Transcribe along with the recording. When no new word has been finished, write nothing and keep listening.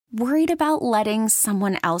Worried about letting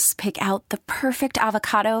someone else pick out the perfect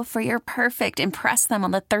avocado for your perfect impress them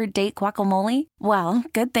on the third date guacamole? Well,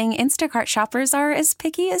 good thing Instacart shoppers are as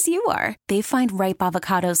picky as you are. They find ripe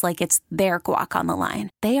avocados like it's their guac on the line.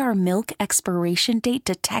 They are milk expiration date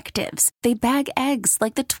detectives. They bag eggs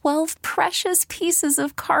like the 12 precious pieces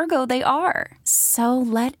of cargo they are. So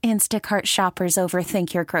let Instacart shoppers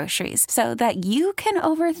overthink your groceries so that you can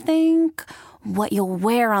overthink what you'll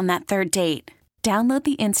wear on that third date. Download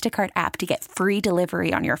the Instacart app to get free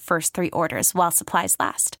delivery on your first 3 orders while supplies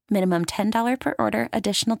last. Minimum $10 per order.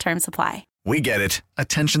 Additional terms apply. We get it.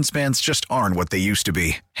 Attention spans just aren't what they used to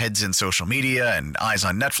be. Heads in social media and eyes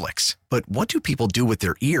on Netflix. But what do people do with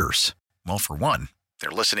their ears? Well, for one, they're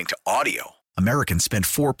listening to audio. Americans spend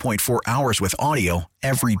 4.4 hours with audio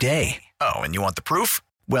every day. Oh, and you want the proof?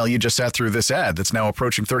 Well, you just sat through this ad that's now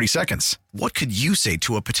approaching 30 seconds. What could you say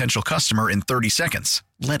to a potential customer in 30 seconds?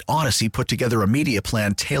 Let Odyssey put together a media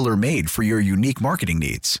plan tailor-made for your unique marketing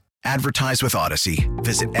needs. Advertise with Odyssey.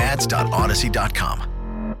 Visit ads.odyssey.com.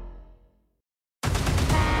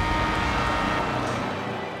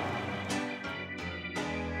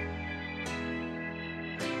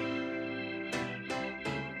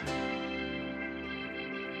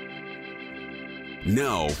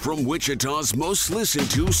 Now, from Wichita's most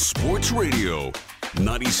listened to sports radio,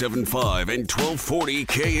 97.5 and 1240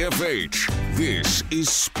 KFH. This is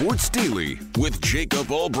Sports Daily with Jacob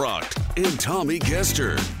Albrocht and Tommy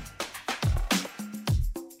Kester.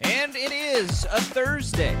 And it is a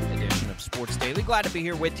Thursday edition of Sports Daily. Glad to be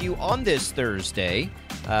here with you on this Thursday.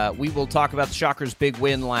 We will talk about the Shockers' big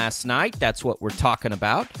win last night. That's what we're talking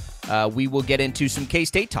about. We will get into some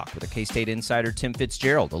K-State talk with a K-State insider, Tim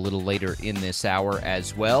Fitzgerald, a little later in this hour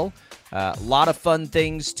as well. A lot of fun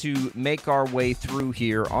things to make our way through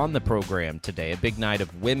here on the program today. A big night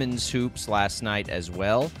of women's hoops last night as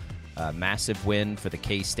well. A massive win for the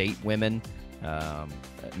K-State women,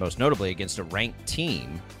 most notably against a ranked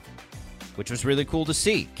team, which was really cool to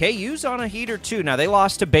see. KU's on a heater, too. Now, they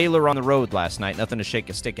lost to Baylor on the road last night. Nothing to shake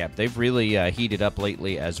a stick at. They've really heated up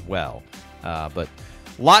lately as well. But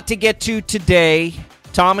a lot to get to today.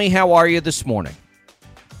 Tommy, how are you this morning?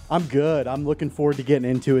 I'm good. I'm looking forward to getting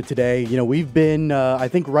into it today. You know, we've been, I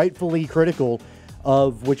think, rightfully critical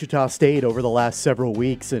of Wichita State over the last several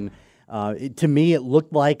weeks. And to me, it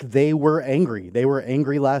looked like they were angry. They were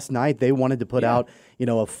angry last night. They wanted to put out, you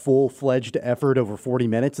know, a full-fledged effort over 40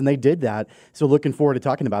 minutes, and they did that. So looking forward to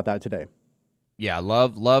talking about that today. Yeah,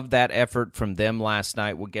 love that effort from them last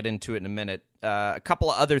night. We'll get into it in a minute. A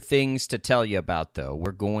couple of other things to tell you about, though.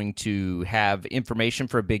 We're going to have information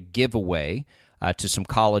for a big giveaway to some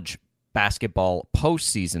college basketball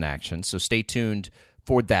postseason action, so stay tuned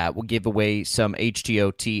for that. We'll give away some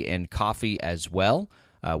HTOT and coffee as well.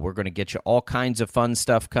 We're going to get you all kinds of fun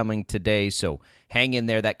stuff coming today, so hang in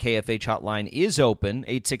there. That KFH hotline is open,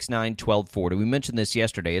 869-1240. We mentioned this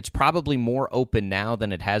yesterday. It's probably more open now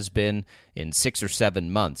than it has been in 6 or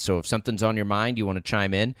 7 months. So if something's on your mind, you want to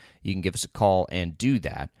chime in, you can give us a call and do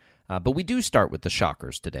that. But we do start with the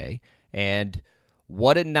Shockers today, and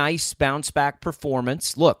what a nice bounce-back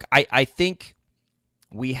performance. Look, I think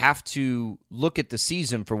we have to look at the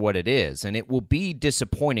season for what it is, and it will be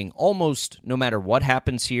disappointing almost no matter what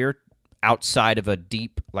happens here outside of a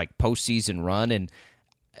deep postseason run, and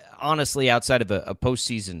honestly outside of a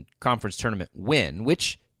postseason conference tournament win,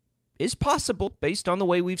 which is possible based on the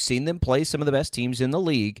way we've seen them play some of the best teams in the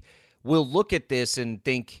league. We'll look at this and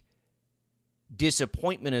think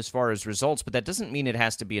disappointment as far as results, but that doesn't mean it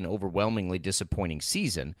has to be an overwhelmingly disappointing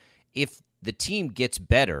season. If the team gets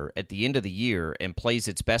better at the end of the year and plays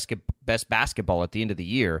its best basketball at the end of the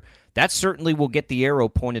year, that certainly will get the arrow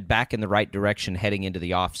pointed back in the right direction heading into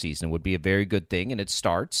the offseason. It would be a very good thing, and it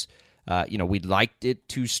starts. We'd liked it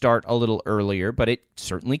to start a little earlier, but it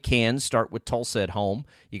certainly can start with Tulsa at home.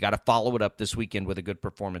 You got to follow it up this weekend with a good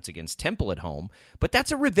performance against Temple at home. But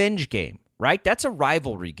that's a revenge game, right? That's a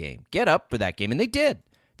rivalry game. Get up for that game, and they did.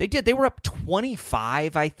 They were up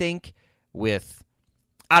 25, I think, with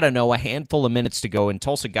a handful of minutes to go, and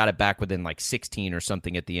Tulsa got it back within 16 or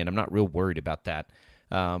something at the end. I'm not real worried about that.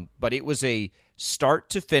 But it was a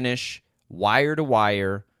start-to-finish,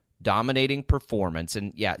 wire-to-wire, dominating performance.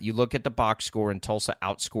 And, yeah, you look at the box score, and Tulsa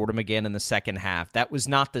outscored them again in the second half. That was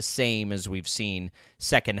not the same as we've seen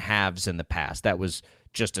second halves in the past. That was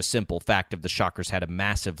just a simple fact of the Shockers had a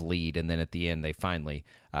massive lead, and then at the end they finally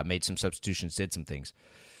made some substitutions, did some things.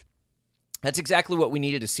 That's exactly what we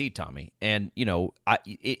needed to see, Tommy. And, I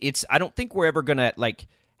don't think we're ever going to,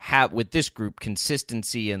 have, with this group,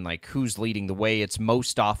 consistency in, who's leading the way. It's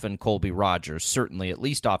most often Colby Rogers, certainly, at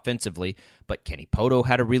least offensively. But Kenny Poto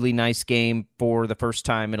had a really nice game for the first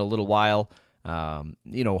time in a little while.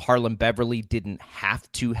 Harlan Beverly didn't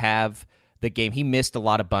have to have the game. He missed a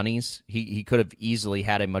lot of bunnies. He could have easily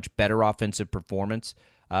had a much better offensive performance.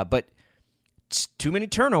 But too many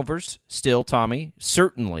turnovers still, Tommy,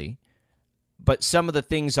 certainly. But some of the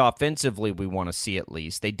things offensively we want to see at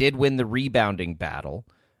least. They did win the rebounding battle.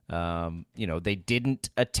 They didn't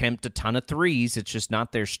attempt a ton of threes. It's just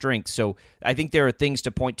not their strength. So I think there are things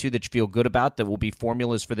to point to that you feel good about that will be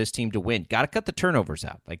formulas for this team to win. Got to cut the turnovers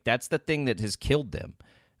out. Like, that's the thing that has killed them.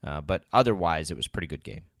 But otherwise, it was a pretty good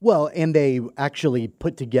game. Well, and they actually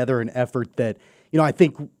put together an effort that, I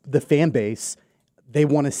think the fan base, they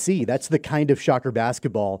want to see. That's the kind of Shocker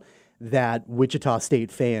basketball that Wichita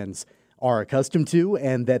State fans are accustomed to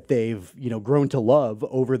and that they've, grown to love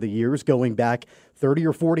over the years, going back 30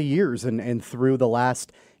 or 40 years and through the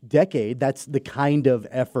last decade. That's the kind of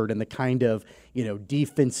effort and the kind of,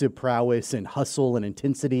 defensive prowess and hustle and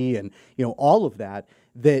intensity and, all of that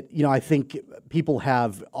I think people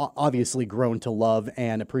have obviously grown to love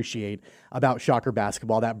and appreciate about Shocker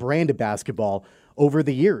basketball, that brand of basketball over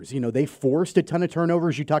the years. They forced a ton of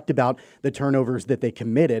turnovers. You talked about the turnovers that they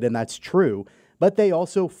committed, and that's true. But they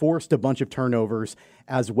also forced a bunch of turnovers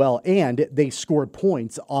as well, and they scored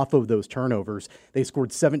points off of those turnovers. They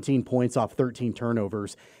scored 17 points off 13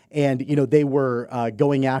 turnovers, and they were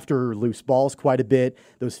going after loose balls quite a bit,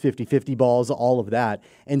 those 50-50 balls, all of that.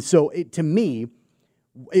 And so to me,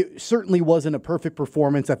 it certainly wasn't a perfect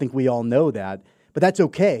performance. I think we all know that, but that's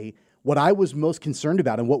okay. What I was most concerned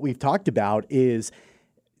about and what we've talked about is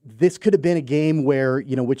this could have been a game where,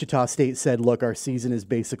 Wichita State said, look, our season is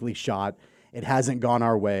basically shot. It hasn't gone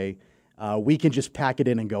our way. We can just pack it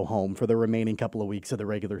in and go home for the remaining couple of weeks of the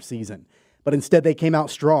regular season. But instead, they came out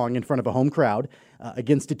strong in front of a home crowd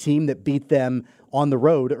against a team that beat them on the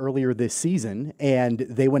road earlier this season. And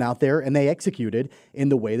they went out there and they executed in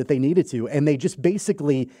the way that they needed to. And they just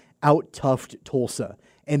basically out-toughed Tulsa.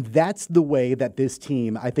 And that's the way that this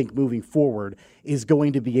team, I think, moving forward, is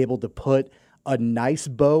going to be able to put a nice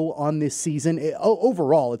bow on this season.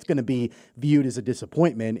 Overall, it's going to be viewed as a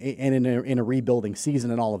disappointment and in a rebuilding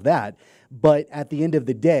season and all of that. But at the end of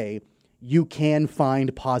the day, you can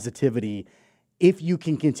find positivity if you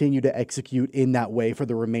can continue to execute in that way for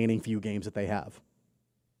the remaining few games that they have.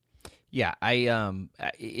 Yeah,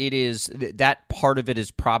 it is, that part of it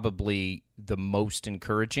is probably the most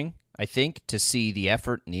encouraging, I think, to see the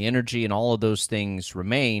effort and the energy and all of those things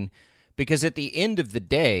remain. Because at the end of the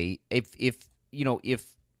day, if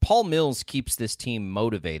Paul Mills keeps this team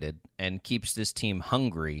motivated and keeps this team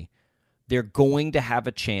hungry, they're going to have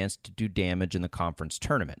a chance to do damage in the conference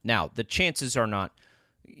tournament. Now, the chances are not,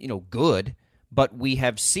 good, but we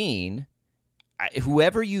have seen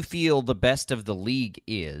whoever you feel the best of the league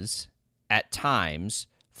is, at times,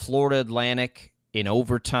 Florida Atlantic in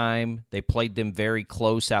overtime, they played them very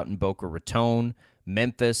close out in Boca Raton,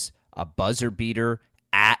 Memphis, a buzzer beater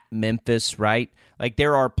at Memphis, right? Like,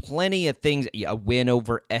 there are plenty of things, a win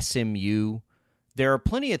over SMU. There are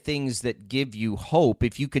plenty of things that give you hope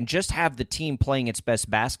if you can just have the team playing its best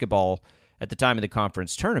basketball at the time of the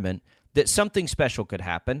conference tournament, that something special could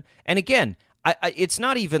happen. And again, it's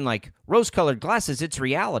not even like rose-colored glasses, it's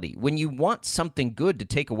reality. When you want something good to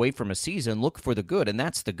take away from a season, look for the good, and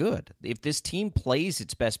that's the good. If this team plays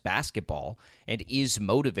its best basketball and is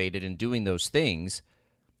motivated in doing those things,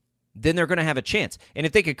 then they're going to have a chance. And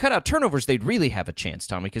if they could cut out turnovers, they'd really have a chance,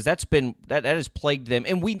 Tommy, because that has plagued them.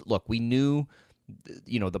 And we knew,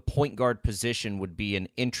 the point guard position would be an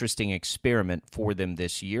interesting experiment for them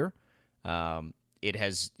this year. It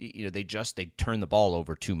has, they turn the ball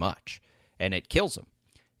over too much, and it kills them.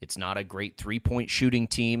 It's not a great three-point shooting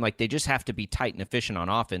team. Like, they just have to be tight and efficient on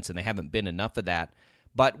offense, and they haven't been enough of that.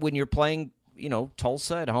 But when you're playing,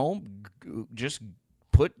 Tulsa at home, just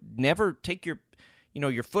never take your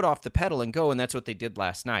foot off the pedal and go, and that's what they did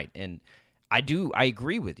last night. And I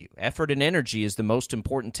agree with you. Effort and energy is the most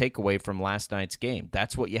important takeaway from last night's game.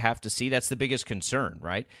 That's what you have to see. That's the biggest concern,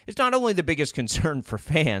 right? It's not only the biggest concern for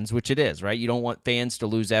fans, which it is, right? You don't want fans to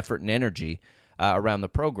lose effort and energy around the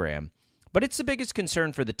program, but it's the biggest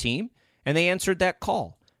concern for the team, and they answered that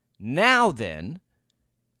call. Now then,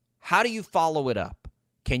 how do you follow it up?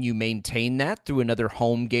 Can you maintain that through another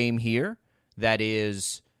home game here that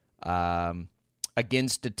is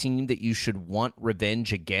against a team that you should want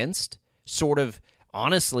revenge against? Sort of,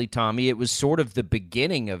 honestly, Tommy, it was sort of the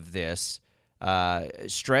beginning of this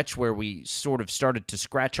stretch where we sort of started to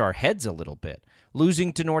scratch our heads a little bit.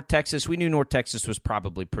 Losing to North Texas, we knew North Texas was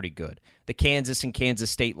probably pretty good. The Kansas and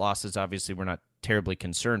Kansas State losses, obviously, we're not terribly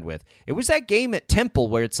concerned with. It was that game at Temple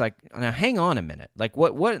where it's like, now hang on a minute. Like,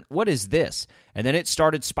 what is this? And then it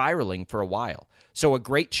started spiraling for a while. So a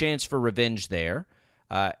great chance for revenge there.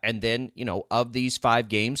 And then, of these 5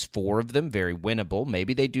 games, 4 of them very winnable.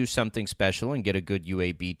 Maybe they do something special and get a good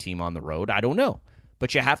UAB team on the road. I don't know.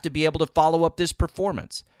 But you have to be able to follow up this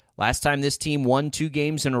performance. Last time this team won 2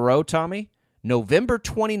 games in a row, Tommy, November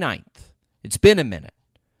 29th. It's been a minute.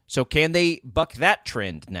 So can they buck that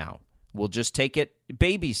trend now? We'll just take it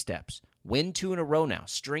baby steps. Win 2 in a row now.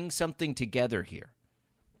 String something together here.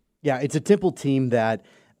 Yeah, it's a Temple team that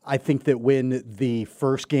I think that when the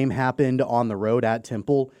first game happened on the road at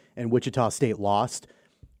Temple and Wichita State lost,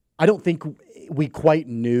 I don't think we quite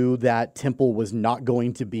knew that Temple was not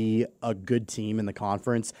going to be a good team in the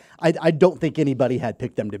conference. I don't think anybody had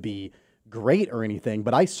picked them to be great or anything,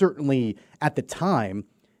 but I certainly, at the time,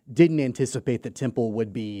 didn't anticipate that Temple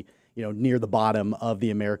would be, near the bottom of the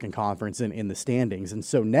American Conference and in the standings. And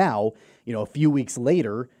so now, a few weeks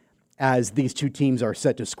later, as these two teams are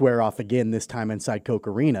set to square off again, this time inside Koch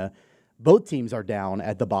Arena, both teams are down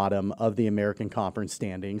at the bottom of the American Conference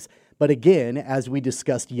standings. But again, as we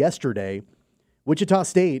discussed yesterday, Wichita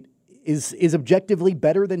State is objectively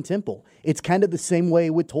better than Temple. It's kind of the same way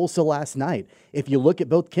with Tulsa last night. If you look at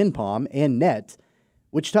both KenPom and Net,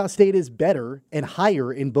 Wichita State is better and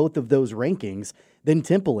higher in both of those rankings than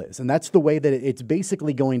Temple is. And that's the way that it's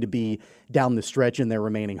basically going to be down the stretch in their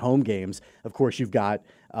remaining home games. Of course, you've got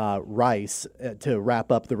Rice to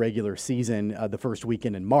wrap up the regular season the first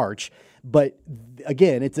weekend in March. But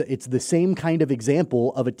again, it's the same kind of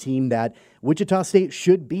example of a team that Wichita State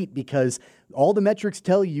should beat because all the metrics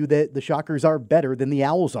tell you that the Shockers are better than the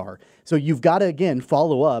Owls are. So you've got to, again,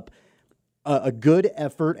 follow up a good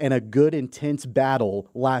effort and a good intense battle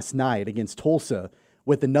last night against Tulsa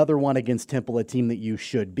with another one against Temple, a team that you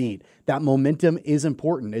should beat. That momentum is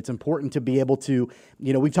important. It's important to be able to,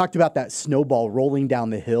 we've talked about that snowball rolling down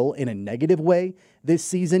the hill in a negative way this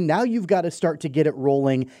season. Now you've got to start to get it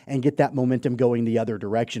rolling and get that momentum going the other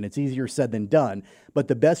direction. It's easier said than done, but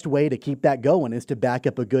the best way to keep that going is to back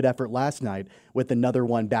up a good effort last night with another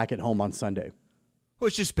one back at home on Sunday. Well,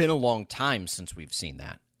 it's just been a long time since we've seen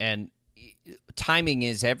that. And timing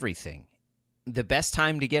is everything. The best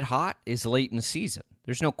time to get hot is late in the season.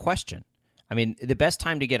 There's no question. I mean, the best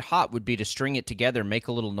time to get hot would be to string it together, make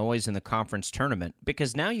a little noise in the conference tournament,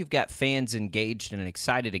 because now you've got fans engaged and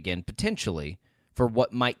excited again, potentially, for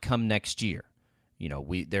what might come next year.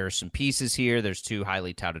 There are some pieces here. There's 2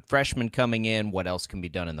 highly touted freshmen coming in. What else can be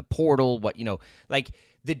done in the portal?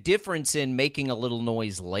 The difference in making a little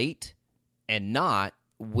noise late and not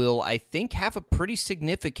will, I think, have a pretty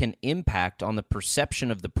significant impact on the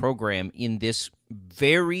perception of the program in this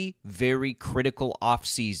very, very critical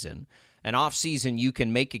offseason. An offseason, you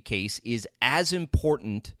can make a case, is as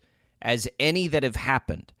important as any that have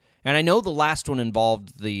happened. And I know the last one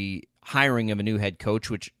involved the hiring of a new head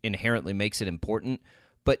coach, which inherently makes it important,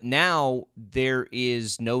 but now there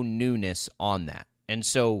is no newness on that. And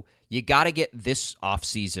so you got to get this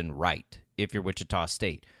offseason right if you're Wichita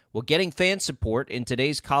State. Well, getting fan support in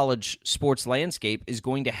today's college sports landscape is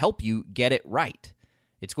going to help you get it right.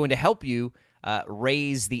 It's going to help you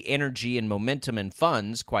raise the energy and momentum and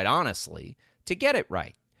funds, quite honestly, to get it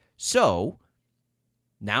right. So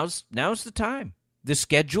now's the time. The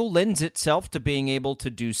schedule lends itself to being able to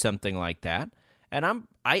do something like that, and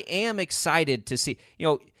I am excited to see.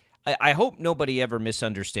 I hope nobody ever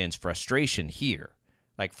misunderstands frustration here.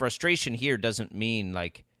 Like, frustration here doesn't mean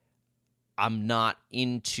like I'm not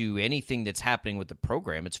into anything that's happening with the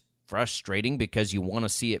program. It's frustrating because you want to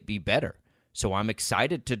see it be better. So I'm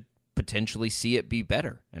excited to potentially see it be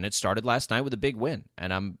better. And it started last night with a big win.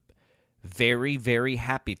 And I'm very, very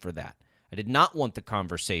happy for that. I did not want the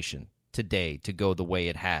conversation today to go the way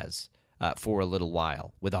it has for a little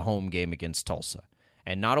while with a home game against Tulsa.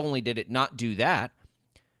 And not only did it not do that,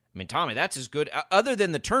 I mean, Tommy, that's as good, other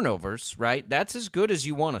than the turnovers, right? That's as good as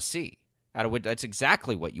you want to see. That's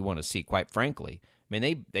exactly what you want to see, quite frankly. I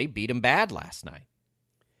mean, they beat him bad last night.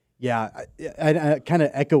 Yeah, I kind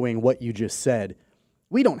of echoing what you just said.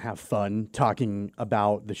 We don't have fun talking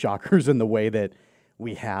about the Shockers in the way that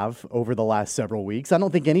we have over the last several weeks. I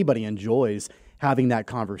don't think anybody enjoys having that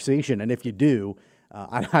conversation. And if you do,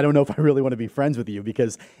 I don't know if I really want to be friends with you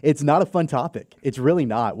because it's not a fun topic. It's really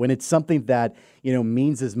not. When it's something that,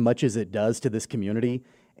 means as much as it does to this community,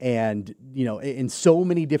 and, in so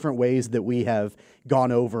many different ways that we have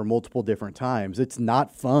gone over multiple different times, it's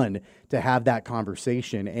not fun to have that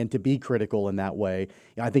conversation and to be critical in that way.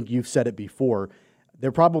 I think you've said it before.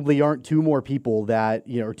 There probably aren't 2 more people that,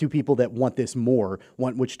 or 2 people that want this more,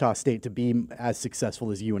 want Wichita State to be as successful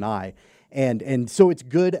as you and I. And so it's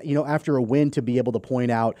good, after a win to be able to point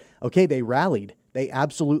out, okay, they rallied. They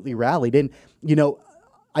absolutely rallied. And,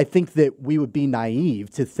 I think that we would be naive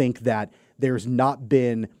to think that there's not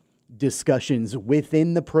been discussions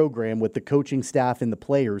within the program with the coaching staff and the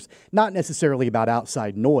players, not necessarily about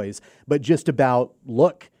outside noise, but just about,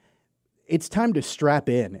 look, it's time to strap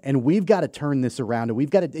in, and we've got to turn this around, and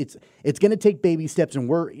it's going to take baby steps, and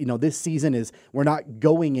this season we're not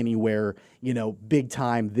going anywhere, big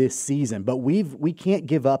time this season, but we can't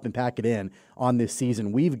give up and pack it in on this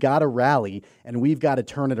season. We've got to rally, and we've got to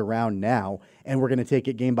turn it around now, and we're going to take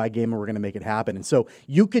it game by game, and we're going to make it happen. And so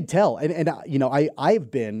you could tell, I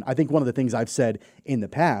think one of the things I've said in the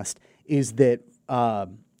past is that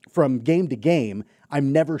from game to game,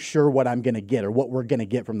 I'm never sure what I'm going to get or what we're going to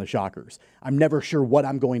get from the Shockers. I'm never sure what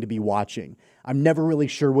I'm going to be watching. I'm never really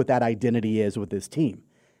sure what that identity is with this team.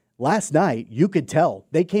 Last night, you could tell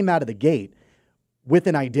they came out of the gate with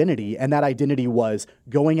an identity, and that identity was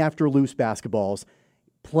going after loose basketballs,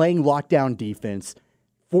 playing lockdown defense,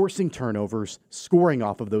 forcing turnovers, scoring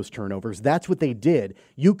off of those turnovers. That's what they did.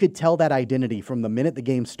 You could tell that identity from the minute the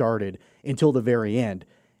game started until the very end.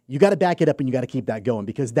 You got to back it up, and you got to keep that going,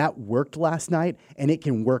 because that worked last night, and it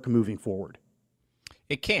can work moving forward.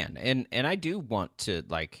 It can, and I do want to,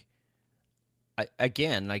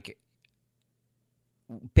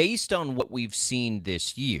 based on what we've seen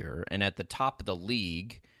this year, and at the top of the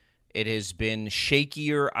league, it has been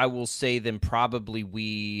shakier, I will say, than probably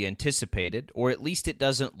we anticipated, or at least it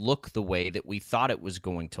doesn't look the way that we thought it was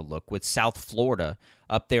going to look, with South Florida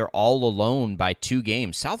up there all alone by 2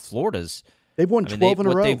 games. South Florida's... They've won 12 in a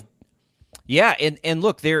row. Yeah, and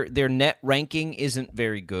look, their net ranking isn't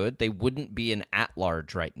very good. They wouldn't be an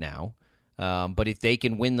at-large right now. But if they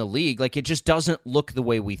can win the league, it just doesn't look the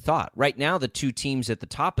way we thought. Right now, the 2 teams at the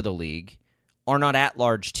top of the league are not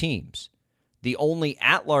at-large teams. The only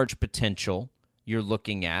at-large potential you're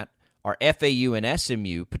looking at are FAU and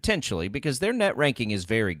SMU, potentially, because their net ranking is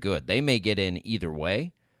very good. They may get in either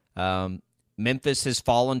way. Memphis has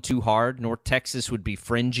fallen too hard. North Texas would be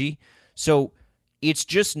fringy. So it's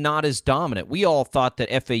just not as dominant. We all thought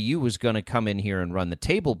that FAU was going to come in here and run the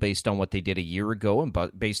table based on what they did a year ago and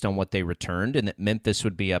based on what they returned, and that Memphis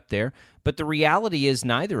would be up there. But the reality is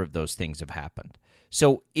neither of those things have happened.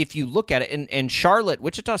 So if you look at it, and Charlotte,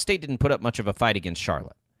 Wichita State didn't put up much of a fight against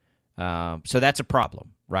Charlotte. So that's a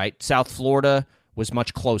problem, right? South Florida was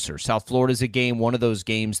much closer. South Florida's a game, one of those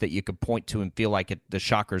games that you could point to and feel like the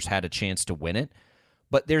Shockers had a chance to win it.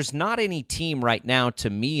 But there's not any team right now, to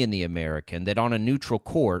me, in the American that on a neutral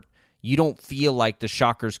court, you don't feel like the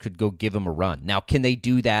Shockers could go give them a run. Now, can they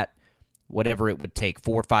do that, whatever it would take,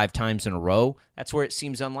 4 or 5 times in a row? That's where it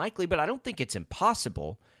seems unlikely, but I don't think it's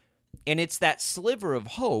impossible. And it's that sliver of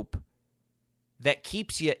hope that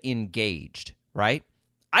keeps you engaged, right?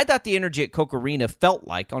 I thought the energy at Coke Arena felt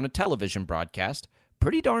like, on a television broadcast,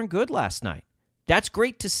 pretty darn good last night. That's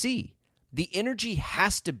great to see. The energy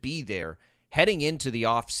has to be there heading into the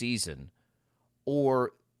offseason,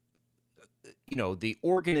 or the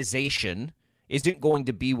organization isn't going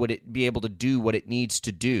to be able to do what it needs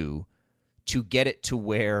to do to get it to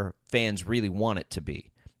where fans really want it to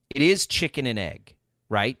be. It is chicken and egg,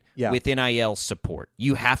 right? Yeah. With NIL support.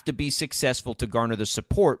 You have to be successful to garner the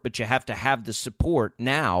support, but you have to have the support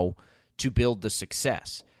now to build the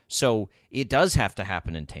success. So it does have to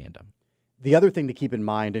happen in tandem. The other thing to keep in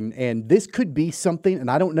mind, and this could be something, and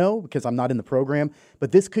I don't know because I'm not in the program,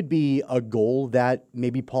 but this could be a goal that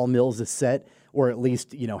maybe Paul Mills has set, or at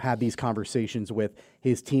least, have these conversations with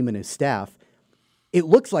his team and his staff. It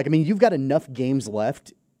looks like, you've got enough games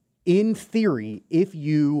left. In theory, if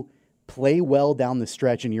you play well down the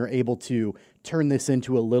stretch and you're able to turn this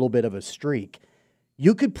into a little bit of a streak,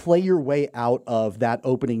 you could play your way out of that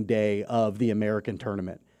opening day of the American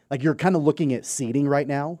tournament. You're kind of looking at seeding right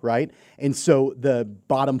now, right? And so the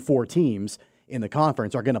bottom 4 teams in the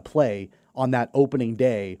conference are going to play on that opening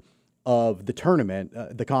day of the tournament,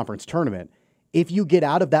 the conference tournament. If you get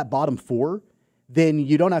out of that bottom 4, then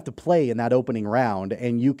you don't have to play in that opening round,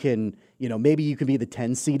 and you can, maybe you can be the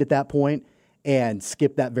 10 seed at that point and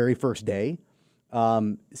skip that very first day.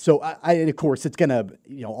 So of course, it's going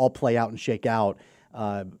to, all play out and shake out.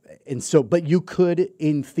 But you could,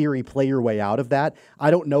 in theory, play your way out of that. I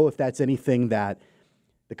don't know if that's anything that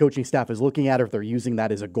the coaching staff is looking at, or if they're using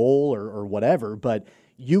that as a goal or whatever, but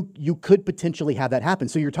you could potentially have that happen.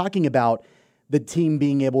 So you're talking about the team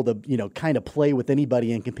being able to, kind of play with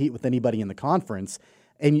anybody and compete with anybody in the conference.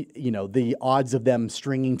 And, the odds of them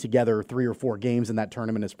stringing together 3 or 4 games in that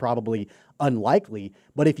tournament is probably unlikely.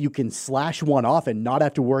 But if you can slash one off and not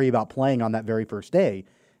have to worry about playing on that very first day,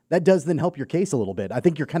 that does then help your case a little bit. I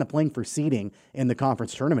think you're kind of playing for seeding in the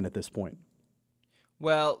conference tournament at this point.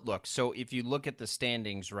 Well, look, so if you look at the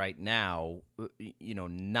standings right now,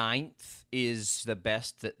 9th is the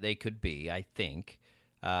best that they could be, I think.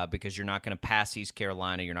 because you're not going to pass East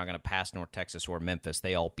Carolina, you're not going to pass North Texas or Memphis.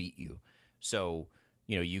 They all beat you. So,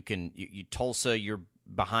 you can Tulsa, you're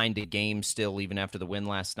behind a game still, even after the win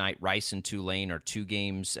last night. Rice and Tulane are 2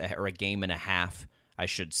 games, or a game and a half, I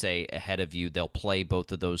should say, ahead of you. They'll play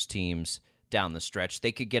both of those teams down the stretch.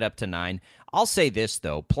 They could get up to 9. I'll say this,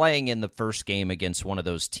 though. Playing in the first game against one of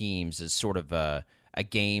those teams is sort of a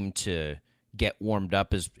game to get warmed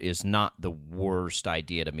up is not the worst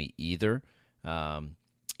idea to me either.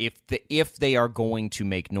 If they are going to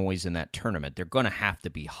make noise in that tournament, they're going to have to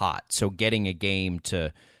be hot. So getting a game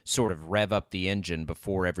to sort of rev up the engine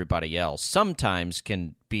before everybody else sometimes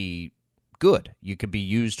can be good. You could be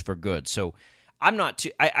used for good. So I'm not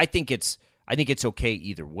too. I think it's okay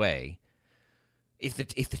either way. If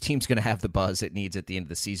the team's going to have the buzz it needs at the end of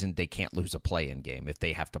the season, they can't lose a play-in game. If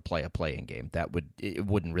they have to play a play-in game, it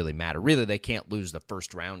wouldn't really matter. Really, they can't lose the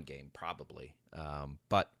first round game probably.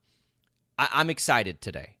 But I'm excited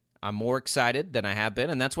today. I'm more excited than I have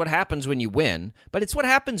been, and that's what happens when you win. But it's what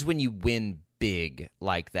happens when you win big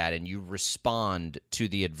like that and you respond to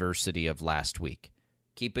the adversity of last week.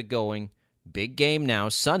 Keep it going. Big game now,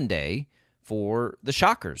 Sunday, for the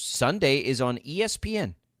Shockers. Sunday is on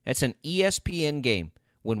ESPN. It's an ESPN game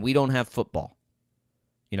when we don't have football.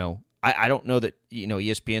 I don't know that,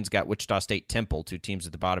 ESPN's got Wichita State Temple, 2 teams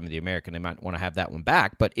at the bottom of the American. They might want to have that one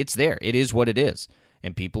back, but it's there. It is what it is,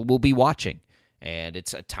 and people will be watching. And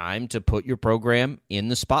it's a time to put your program in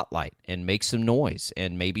the spotlight and make some noise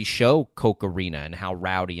and maybe show Coke Arena and how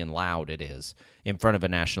rowdy and loud it is in front of a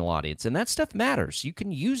national audience. And that stuff matters. You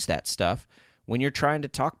can use that stuff when you're trying to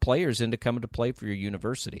talk players into coming to play for your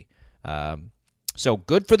university. So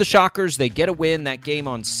good for the Shockers. They get a win. That game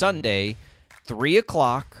on Sunday, 3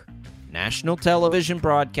 o'clock, national television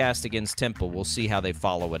broadcast against Temple. We'll see how they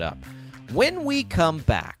follow it up. When we come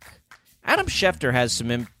back, Adam Schefter has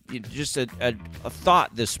just a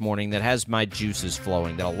thought this morning that has my juices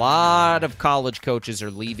flowing, that a lot of college coaches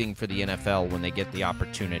are leaving for the NFL when they get the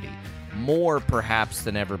opportunity, more perhaps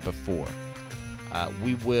than ever before.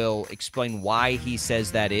 We will explain why he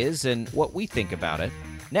says that is and what we think about it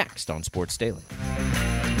next on Sports Daily.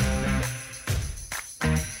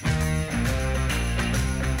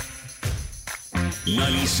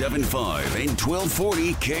 .97.5 and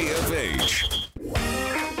 1240 KFH.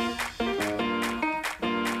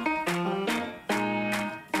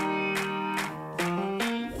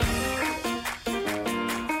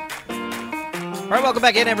 All right, welcome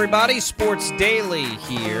back in, everybody. Sports Daily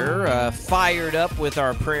here, fired up with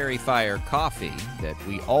our Prairie Fire coffee that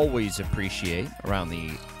we always appreciate around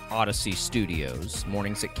the Odyssey Studios.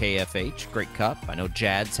 Mornings at KFH, great cup. I know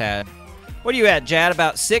Jad's had, what are you at, Jad,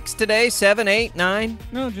 about 6 today, 7, 8, 9?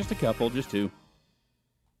 No, just a couple, just 2.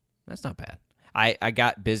 That's not bad. I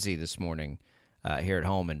got busy this morning here at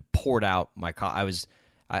home and poured out my coffee.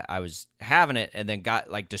 I was having it and then got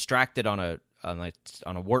distracted on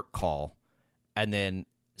a work call. And then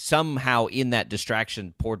somehow in that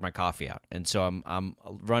distraction poured my coffee out. And so I'm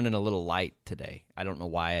running a little light today. I don't know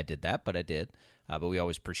why I did that, but I did. But we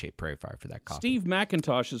always appreciate Prairie Fire for that coffee. Steve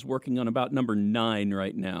McIntosh is working on about number 9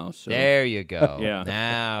 right now. So. There you go. Yeah.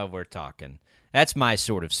 Now we're talking. That's my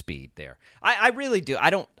sort of speed there. I really do.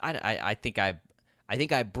 I think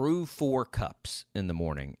I brew 4 cups in the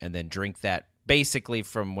morning and then drink that basically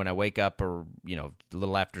from when I wake up or, a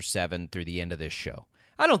little after 7 through the end of this show.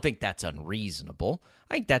 I don't think that's unreasonable.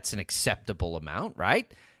 I think that's an acceptable amount,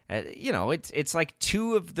 right? It's like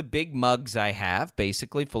 2 of the big mugs I have,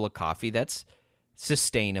 basically full of coffee. That's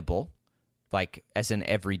sustainable, like as an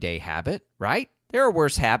everyday habit, right? There are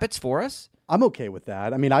worse habits for us. I'm okay with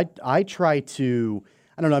that. I mean, I try to,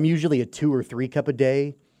 I don't know, I'm usually a 2 or 3 cup a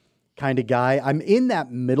day kind of guy. I'm in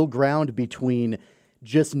that middle ground between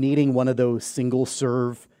just needing one of those single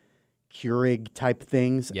serve Keurig type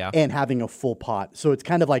things and having a full pot. So it's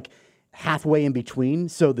kind of like halfway in between.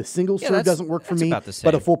 So the single serve doesn't work for me,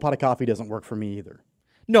 but a full pot of coffee doesn't work for me either.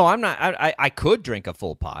 No, I'm not. I could drink a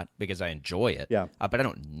full pot because I enjoy it, but I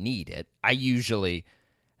don't need it. I usually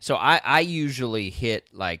hit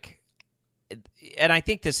and I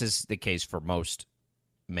think this is the case for most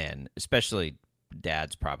men, especially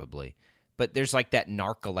dads probably, but there's that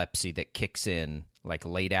narcolepsy that kicks in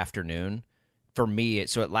late afternoon. For me,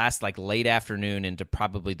 it lasts late afternoon into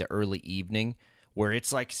probably the early evening, where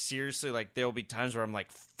it's seriously there'll be times where I'm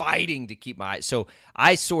fighting to keep my eyes. So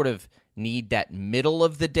I sort of need that middle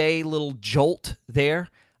of the day little jolt there,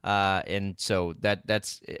 and so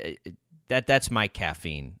that's my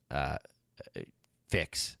caffeine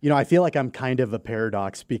fix. I feel like I'm kind of a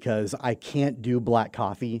paradox because I can't do black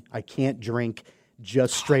coffee. I can't drink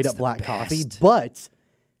just straight up black coffee, but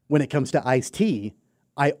when it comes to iced tea,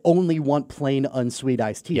 I only want plain unsweet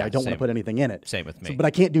iced tea. Yeah, I don't want to put anything in it. Same with me. So, but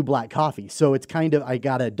I can't do black coffee. So it's kind of, I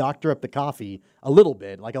got to doctor up the coffee a little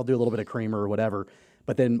bit. Like I'll do a little bit of creamer or whatever,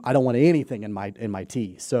 but then I don't want anything in my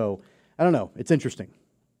tea. So I don't know. It's interesting.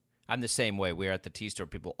 I'm the same way. We're at the tea store.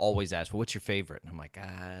 People always ask, well, what's your favorite? And I'm like,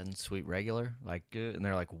 sweet regular. Like, and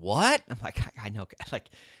they're like, what? I'm like, I know. Like,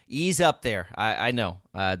 ease up there. I know.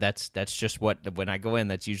 That's just what, when I go in,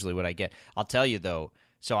 that's usually what I get. I'll tell you, though,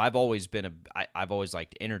 so I've always I've always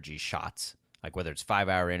liked energy shots, like whether it's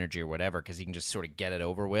 5-hour energy or whatever, because you can just sort of get it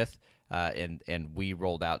over with. And we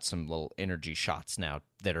rolled out some little energy shots now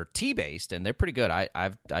that are tea-based, and they're pretty good.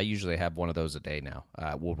 I usually have one of those a day now.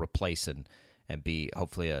 We'll replace and be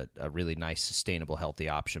hopefully a really nice, sustainable, healthy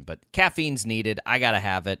option. But caffeine's needed. I got to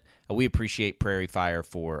have it. We appreciate Prairie Fire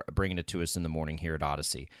for bringing it to us in the morning here at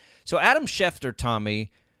Odyssey. So Adam Schefter,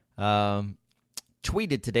 Tommy,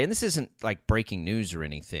 tweeted today, and this isn't like breaking news or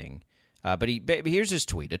anything, but here's his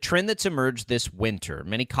tweet. A trend that's emerged this winter.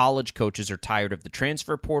 Many college coaches are tired of the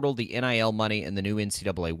transfer portal, the NIL money, and the new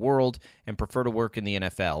NCAA world and prefer to work in the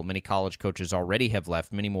NFL. Many college coaches already have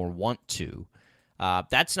left. Many more want to.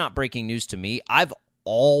 That's not breaking news to me. I've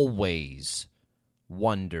always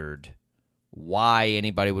wondered why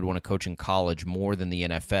anybody would want to coach in college more than the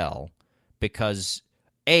NFL, because,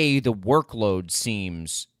 A, the workload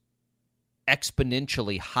seems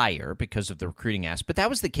exponentially higher because of the recruiting aspect, but that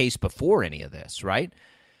was the case before any of this, right?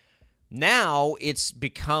 Now it's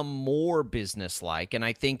become more business-like, and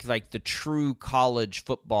I think like the true college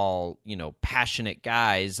football, passionate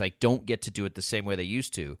guys like don't get to do it the same way they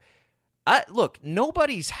used to. Look,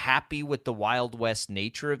 nobody's happy with the Wild West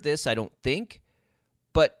nature of this, I don't think,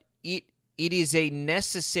 but it is a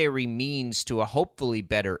necessary means to a hopefully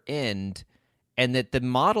better end, and that the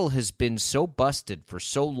model has been so busted for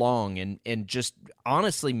so long and just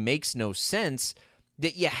honestly makes no sense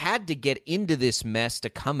that you had to get into this mess to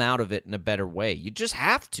come out of it in a better way. You just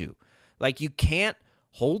have to. Like, you can't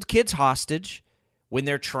hold kids hostage when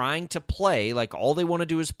they're trying to play, like all they want to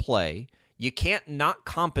do is play. You can't not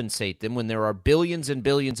compensate them when there are billions and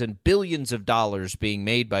billions and billions of dollars being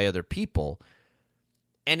made by other people.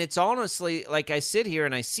 And it's honestly, like, I sit here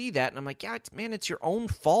and I see that, and I'm like, yeah, it's your own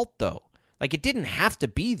fault, though. Like, it didn't have to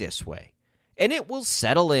be this way. And it will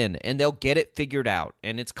settle in, and they'll get it figured out.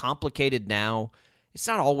 And it's complicated now. It's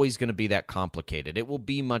not always going to be that complicated. It will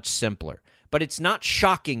be much simpler. But it's not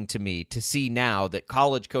shocking to me to see now that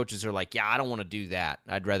college coaches are like, yeah, I don't want to do that.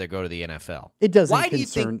 I'd rather go to the NFL. It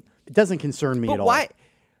doesn't concern me at all.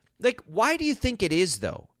 Why do you think it is,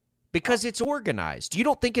 though? Because it's organized. You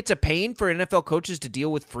don't think it's a pain for NFL coaches to deal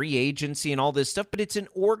with free agency and all this stuff, but it's an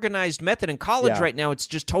organized method. In college right now, it's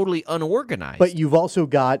just totally unorganized. But you've also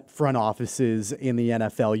got front offices in the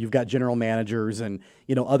NFL. You've got general managers and,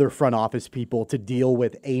 other front office people to deal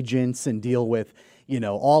with agents and deal with,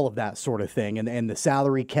 all of that sort of thing and the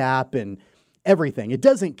salary cap and everything. It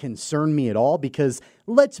doesn't concern me at all because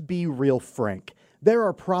let's be real frank. There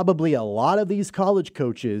are probably a lot of these college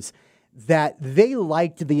coaches that they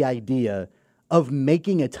liked the idea of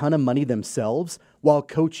making a ton of money themselves while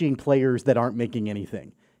coaching players that aren't making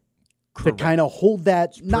anything. Correct. To kind of hold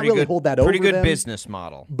that, not really hold that over them. Pretty good business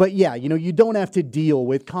model. But yeah, you don't have to deal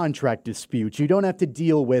with contract disputes. You don't have to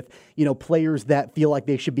deal with, players that feel like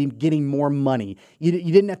they should be getting more money. You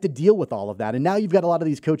didn't have to deal with all of that. And now you've got a lot of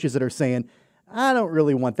these coaches that are saying, I don't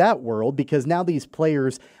really want that world because now these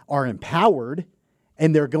players are empowered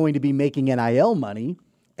and they're going to be making NIL money.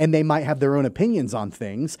 And they might have their own opinions on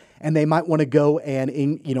things, and they might want to go and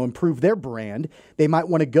improve their brand. They might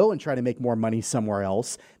want to go and try to make more money somewhere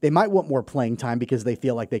else. They might want more playing time because they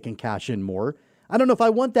feel like they can cash in more. I don't know if I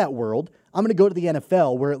want that world. I'm going to go to the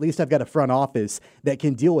NFL where at least I've got a front office that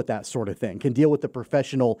can deal with that sort of thing, can deal with the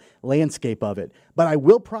professional landscape of it. But I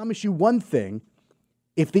will promise you one thing.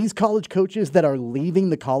 If these college coaches that are leaving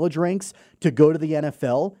the college ranks to go to the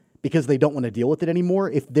NFL because they don't want to deal with it anymore,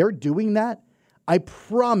 if they're doing that, I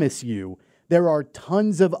promise you there are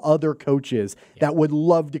tons of other coaches that would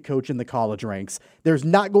love to coach in the college ranks. There's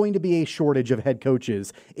not going to be a shortage of head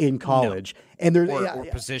coaches in college. No. And there's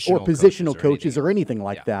or positional coaches or anything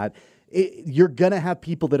like that. You're going to have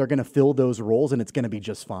people that are going to fill those roles, and it's going to be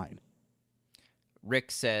just fine.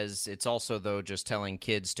 Rick says it's also, though, just telling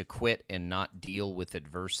kids to quit and not deal with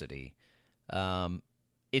adversity.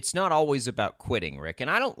 It's not always about quitting, Rick. And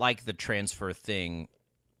I don't like the transfer thing.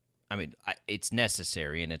 I mean, it's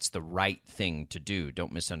necessary and it's the right thing to do.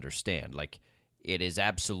 Don't misunderstand. Like, it is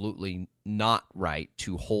absolutely not right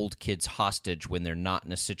to hold kids hostage when they're not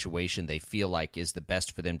in a situation they feel like is the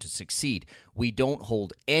best for them to succeed. We don't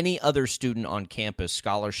hold any other student on campus,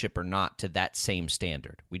 scholarship or not, to that same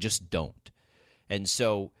standard. We just don't. And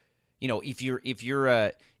so if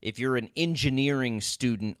you're an engineering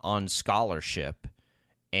student on scholarship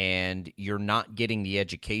and you're not getting the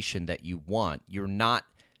education that you want, you're not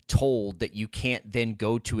told that you can't then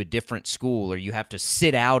go to a different school or you have to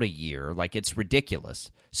sit out a year. Like, it's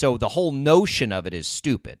ridiculous. So the whole notion of it is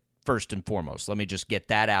stupid, first and foremost. Let me just get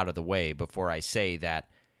that out of the way before I say that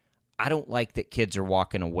I don't like that kids are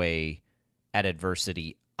walking away at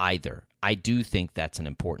adversity either. I do think that's an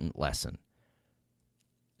important lesson.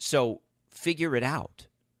 So figure it out,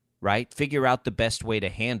 right? Figure out the best way to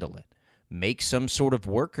handle it. Make some sort of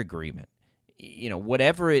work agreement.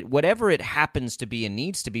 Whatever it happens to be and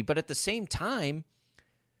needs to be. But at the same time,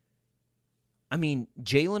 I mean,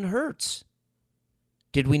 Jalen Hurts.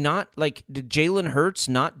 Did Jalen Hurts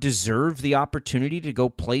not deserve the opportunity to go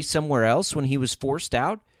play somewhere else when he was forced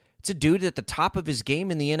out? It's a dude at the top of his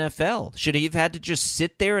game in the NFL. Should he have had to just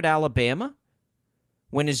sit there at Alabama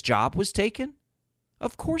when his job was taken?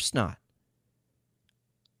 Of course not.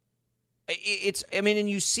 And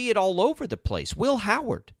you see it all over the place. Will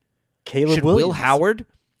Howard. Caleb Williams. Will Howard.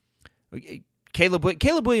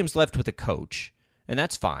 Caleb Williams left with a coach, and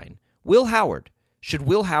that's fine. Will Howard. Should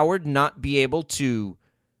Will Howard not be able to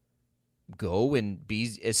go and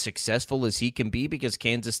be as successful as he can be because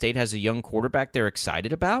Kansas State has a young quarterback they're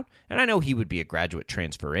excited about? And I know he would be a graduate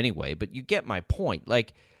transfer anyway, but you get my point.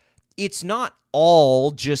 Like, it's not all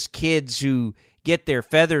just kids who get their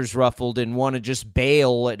feathers ruffled and want to just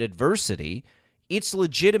bail at adversity. It's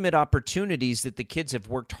legitimate opportunities that the kids have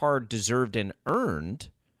worked hard, deserved, and earned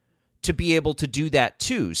to be able to do that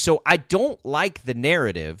too. So I don't like the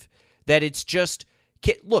narrative that it's just,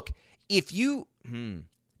 look, if you, I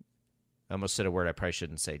almost said a word I probably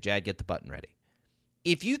shouldn't say. Jad, get the button ready.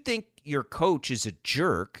 If you think your coach is a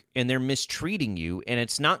jerk and they're mistreating you and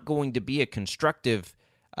it's not going to be a constructive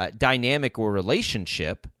dynamic or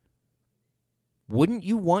relationship, wouldn't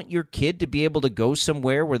you want your kid to be able to go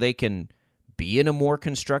somewhere where they can be in a more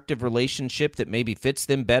constructive relationship that maybe fits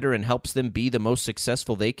them better and helps them be the most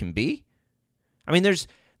successful they can be? I mean,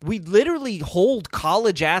 we literally hold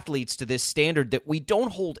college athletes to this standard that we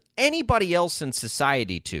don't hold anybody else in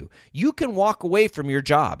society to. You can walk away from your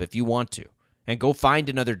job if you want to and go find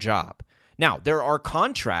another job. Now, there are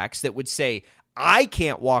contracts that would say, I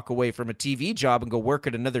can't walk away from a TV job and go work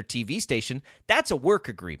at another TV station. That's a work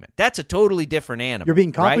agreement. That's a totally different animal. You're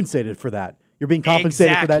being compensated for that. You're being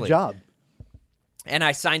compensated for that job. And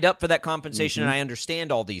I signed up for that compensation, and I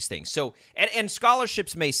understand all these things. So, and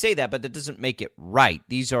scholarships may say that, but that doesn't make it right.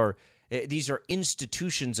 These are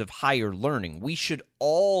institutions of higher learning. We should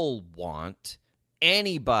all want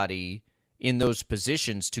anybody in those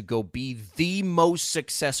positions to go be the most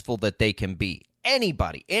successful that they can be.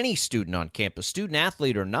 Anybody, any student on campus, student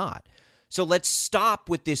athlete or not. So let's stop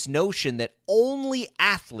with this notion that only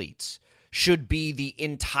athletes should be the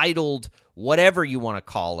entitled, whatever you want to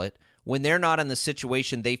call it, when they're not in the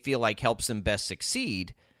situation they feel like helps them best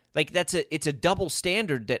succeed. Like, it's a double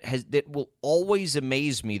standard that will always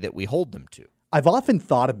amaze me that we hold them to. I've often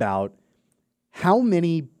thought about how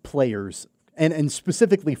many players, and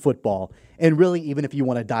specifically football, and really even if you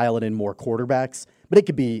want to dial it in more, quarterbacks, but it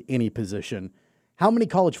could be any position. How many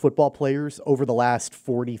college football players over the last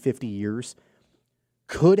 40, 50 years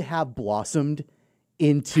could have blossomed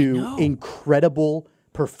into incredible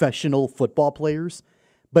professional football players,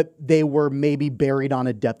 but they were maybe buried on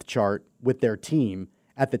a depth chart with their team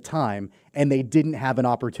at the time, and they didn't have an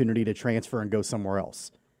opportunity to transfer and go somewhere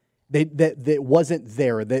else. That wasn't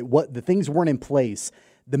there. The things weren't in place.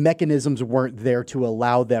 The mechanisms weren't there to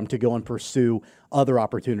allow them to go and pursue other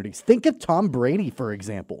opportunities. Think of Tom Brady, for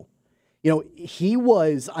example.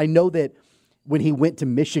 I know that when he went to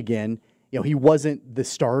Michigan, he wasn't the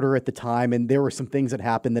starter at the time, and there were some things that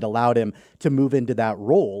happened that allowed him to move into that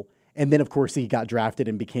role. And then, of course, he got drafted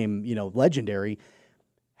and became, legendary.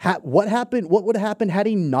 What happened? What would have happened had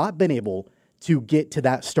he not been able to get to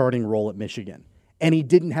that starting role at Michigan, and he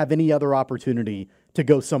didn't have any other opportunity to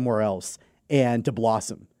go somewhere else and to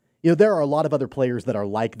blossom? There are a lot of other players that are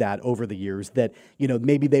like that over the years that,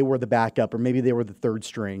 maybe they were the backup or maybe they were the third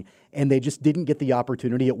string and they just didn't get the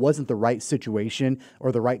opportunity. It wasn't the right situation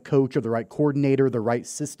or the right coach or the right coordinator, the right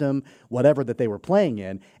system, whatever that they were playing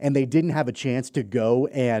in. And they didn't have a chance to go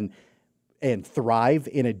and thrive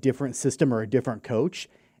in a different system or a different coach.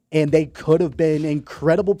 And they could have been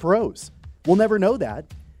incredible pros. We'll never know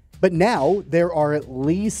that. But now there are at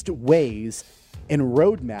least ways and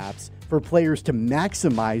roadmaps for players to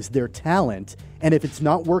maximize their talent. And if it's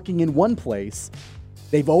not working in one place,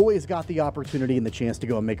 they've always got the opportunity and the chance to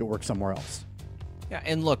go and make it work somewhere else. Yeah,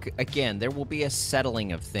 and look, again, there will be a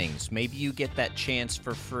settling of things. Maybe you get that chance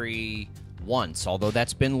for free once, although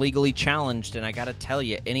that's been legally challenged. And I got to tell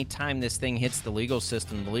you, anytime this thing hits the legal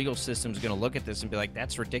system's going to look at this and be like,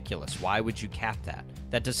 that's ridiculous. Why would you cap that?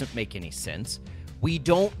 That doesn't make any sense. We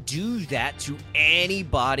don't do that to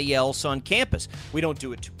anybody else on campus. We don't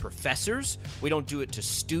do it to professors. We don't do it to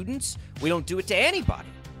students. We don't do it to anybody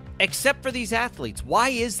except for these athletes. Why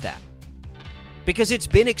is that? Because it's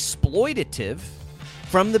been exploitative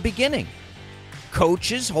from the beginning.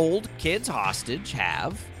 Coaches hold kids hostage,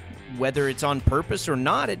 whether it's on purpose or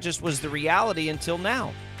not. It just was the reality until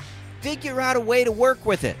now. Figure out a way to work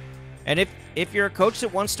with it. And if you're a coach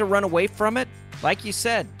that wants to run away from it, like you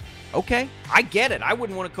said, okay, I get it. I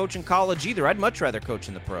wouldn't want to coach in college either. I'd much rather coach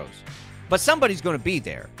in the pros. But somebody's going to be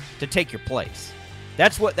there to take your place.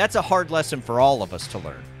 That's a hard lesson for all of us to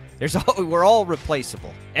learn. We're all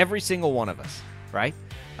replaceable, every single one of us, right?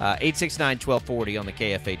 869-1240 on the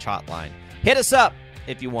KFH hotline. Hit us up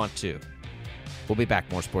if you want to. We'll be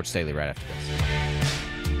back. More Sports Daily right after this.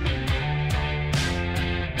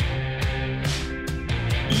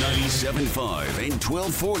 97.5 and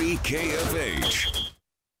 1240 KFH.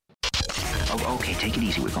 Oh, okay, take it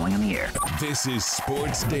easy. We're going on the air. This is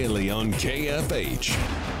Sports Daily on KFH.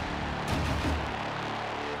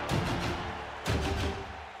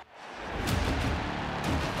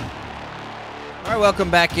 All right,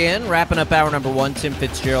 welcome back in. Wrapping up hour number one. Tim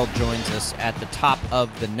Fitzgerald joins us at the top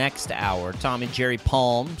of the next hour. Tommy Jerry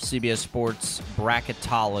Palm, CBS Sports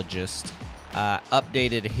bracketologist,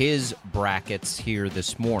 updated his brackets here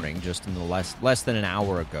this morning, just in the less than an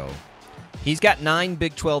hour ago. He's got 9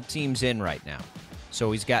 Big 12 teams in right now.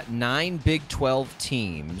 So he's got 9 Big 12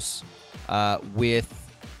 teams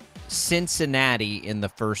with Cincinnati in the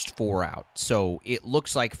first 4 out. So it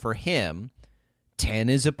looks like for him, 10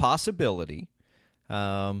 is a possibility.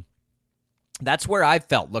 That's where I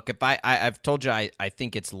felt. Look, if I've told you I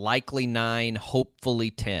think it's likely 9, hopefully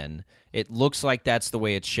 10. It looks like that's the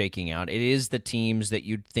way it's shaking out. It is the teams that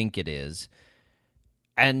you'd think it is.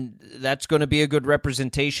 And that's going to be a good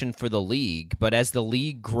representation for the league. But as the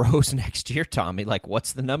league grows next year, Tommy, like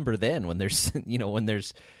what's the number then when there's, when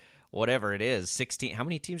there's whatever it is, 16. How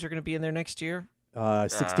many teams are going to be in there next year?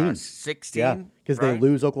 16. 16? Yeah, because right? they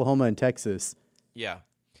lose Oklahoma and Texas. Yeah.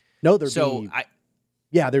 No, there'd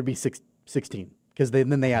be 16 because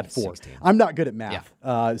then they add 4. 16. I'm not good at math.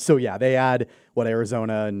 Yeah. They add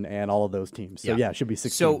Arizona and all of those teams. So it should be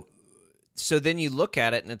 16. So then you look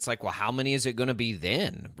at it and it's like, well, how many is it going to be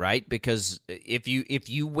then, right? Because if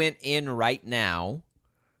you went in right now,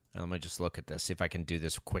 let me just look at this, see if I can do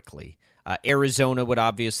this quickly. Arizona would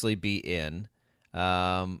obviously be in.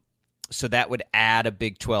 So that would add a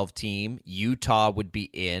Big 12 team. Utah would be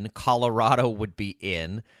in. Colorado would be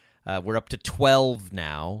in. We're up to 12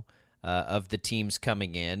 now of the teams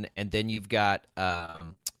coming in. And then you've got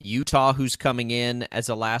Utah, who's coming in as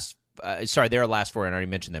a last they're a last 4, and I already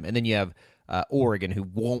mentioned them. And then you have Oregon, who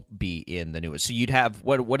won't be in the newest. So you'd have,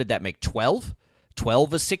 what did that make, 12?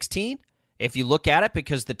 12 of 16? If you look at it,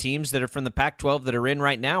 because the teams that are from the Pac-12 that are in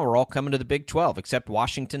right now are all coming to the Big 12, except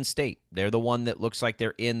Washington State. They're the one that looks like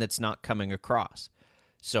they're in that's not coming across.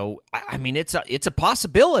 So, I mean, it's a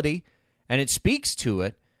possibility, and it speaks to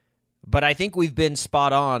it. But I think we've been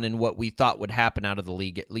spot on in what we thought would happen out of the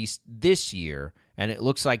league, at least this year. And it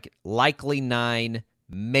looks like likely 9,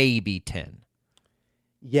 maybe 10.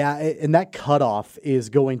 Yeah, and that cutoff is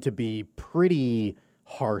going to be pretty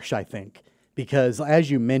harsh, I think, because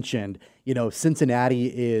as you mentioned, Cincinnati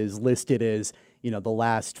is listed as, the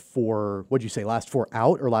last 4, what'd you say, last 4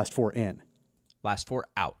 out or last 4 in? Last 4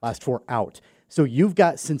 out. Last 4 out. So you've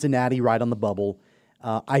got Cincinnati right on the bubble.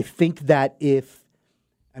 I think that if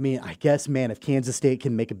Kansas State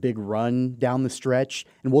can make a big run down the stretch,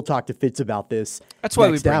 and we'll talk to Fitz about this. That's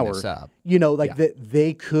why we bring this up.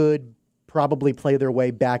 They could probably play their way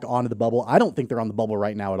back onto the bubble. I don't think they're on the bubble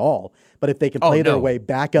right now at all. But if they can play their way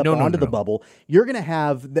back up onto the bubble, you're going to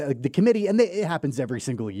have the committee, and it happens every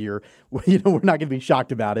single year. We're not going to be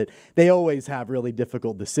shocked about it. They always have really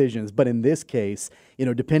difficult decisions. But in this case,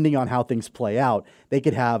 depending on how things play out, they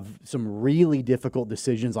could have some really difficult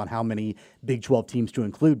decisions on how many Big 12 teams to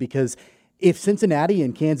include. Because if Cincinnati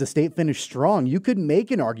and Kansas State finish strong, you could make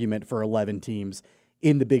an argument for 11 teams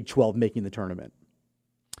in the Big 12 making the tournament.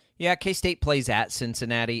 Yeah, K-State plays at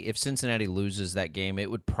Cincinnati. If Cincinnati loses that game,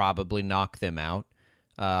 it would probably knock them out.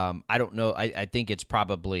 I don't know. I think it's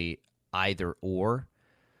probably either or.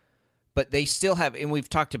 But they still have, and we've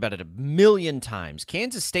talked about it a million times,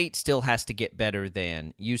 Kansas State still has to get better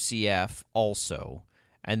than UCF also.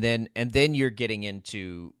 And then you're getting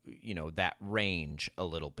into, that range a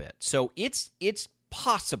little bit. So it's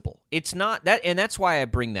possible. It's not that, and that's why I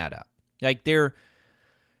bring that up. Like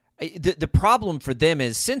The problem for them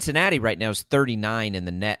is Cincinnati right now is 39 in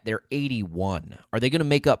the net. They're 81. Are they going to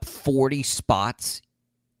make up 40 spots?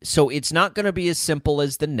 So it's not going to be as simple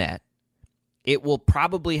as the net. It will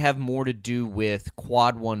probably have more to do with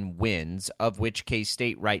quad one wins, of which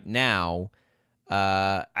K-State right now,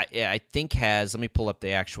 I think has, let me pull up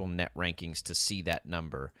the actual net rankings to see that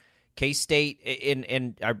number. K-State,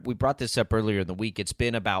 and we brought this up earlier in the week, it's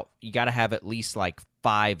been about, you got to have at least like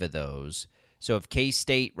 5 of those. So if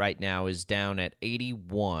K-State right now is down at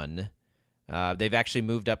 81, they've actually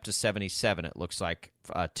moved up to 77, it looks like,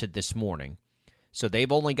 to this morning. So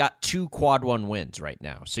they've only got 2 quad one wins right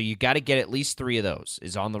now. So you got to get at least 3 of those.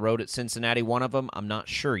 Is on the road at Cincinnati one of them? I'm not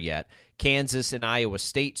sure yet. Kansas and Iowa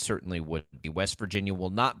State certainly would be. West Virginia will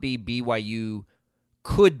not be. BYU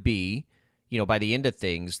could be, by the end of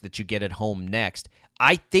things that you get at home next.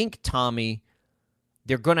 I think, Tommy,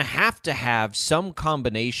 they're going to have some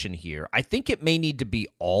combination here. I think it may need to be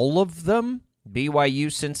all of them.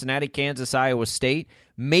 BYU, Cincinnati, Kansas, Iowa State.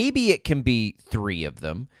 Maybe it can be 3 of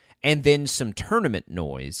them. And then some tournament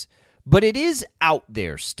noise. But it is out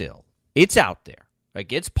there still. It's out there.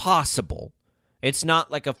 Like, it's possible. It's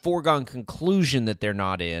not like a foregone conclusion that they're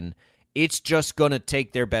not in. It's just going to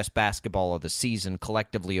take their best basketball of the season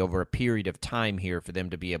collectively over a period of time here for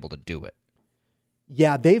them to be able to do it.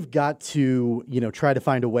 Yeah, they've got to, try to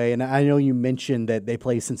find a way. And I know you mentioned that they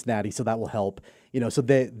play Cincinnati, so that will help. So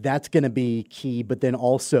that's going to be key. But then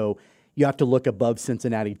also you have to look above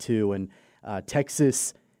Cincinnati too. And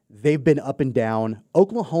Texas, they've been up and down.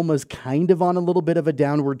 Oklahoma's kind of on a little bit of a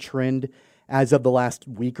downward trend as of the last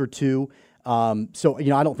week or two. So,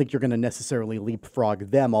 I don't think you're going to necessarily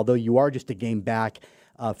leapfrog them, although you are just a game back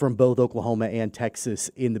from both Oklahoma and Texas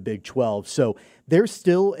in the Big 12. So there's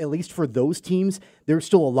still, at least for those teams, there's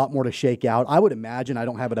still a lot more to shake out. I would imagine, I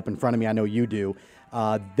don't have it up in front of me, I know you do,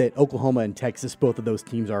 that Oklahoma and Texas, both of those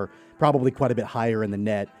teams are probably quite a bit higher in the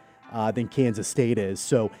net than Kansas State is.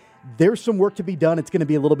 So there's some work to be done. It's going to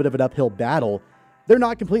be a little bit of an uphill battle. They're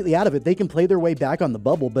not completely out of it. They can play their way back on the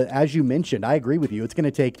bubble, but as you mentioned, I agree with you. It's going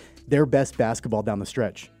to take their best basketball down the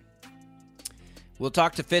stretch. We'll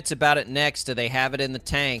talk to Fitz about it next. Do they have it in the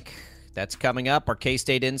tank? That's coming up. Our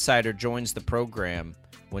K-State Insider joins the program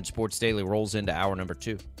when Sports Daily rolls into hour number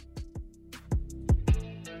 2.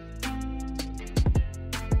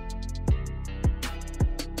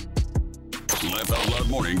 Laugh Out Loud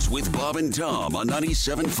Mornings with Bob and Tom on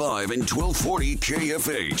 97.5 and 1240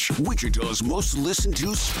 KFH. Wichita's most listened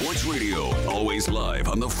to sports radio. Always live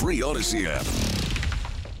on the free Odyssey app.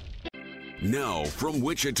 Now, from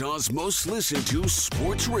Wichita's most listened to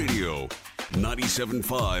sports radio.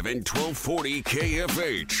 97.5 and 1240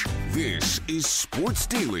 KFH. This is Sports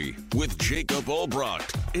Daily with Jacob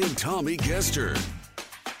Albrocht and Tommy Kester.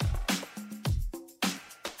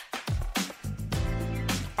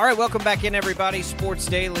 All right, welcome back in, everybody. Sports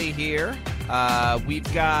Daily here.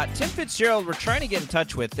 We've got Tim Fitzgerald we're trying to get in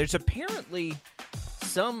touch with. There's apparently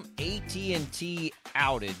some AT&T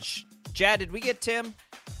outage. Chad, did we get Tim?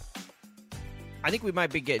 I think we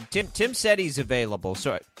might be getting Tim. Tim said he's available.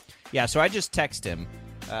 So I just text him.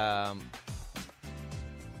 He got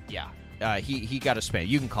a spam.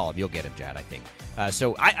 You can call him. You'll get him, Chad, I think.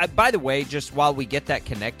 So by the way, just while we get that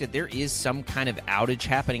connected, there is some kind of outage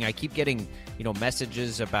happening. I keep getting,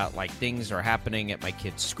 messages about like things are happening at my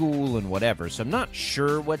kid's school and whatever. So I'm not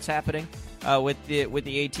sure what's happening with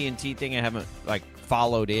the AT&T thing. I haven't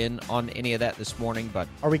followed in on any of that this morning. But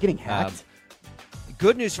are we getting hacked?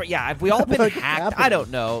 Good news have we all been hacked? I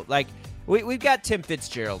don't know. We've got Tim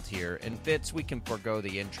Fitzgerald here, and Fitz, we can forego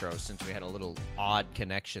the intro since we had a little odd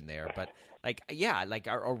connection there. But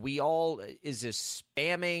are we all? Is this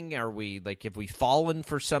spamming? Are we have we fallen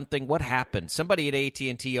for something? What happened? Somebody at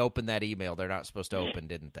AT&T opened that email they're not supposed to open,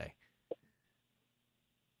 didn't they?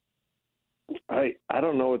 I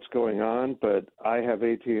don't know what's going on, but I have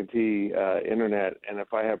AT&T internet, and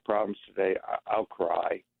if I have problems today, I'll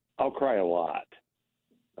cry. I'll cry a lot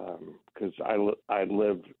because I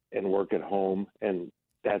live and work at home, and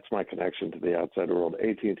that's my connection to the outside world.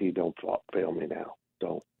 AT&T, don't fail me now.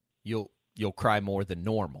 Don't. You'll cry more than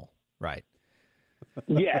normal, right?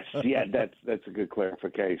 Yes, yeah, that's a good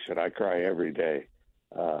clarification. I cry every day.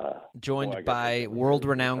 Joined by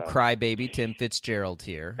world-renowned crybaby Tim Fitzgerald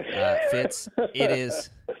here. Fitz, it is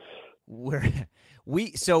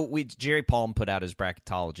Jerry Palm put out his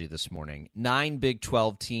bracketology this morning. 9 Big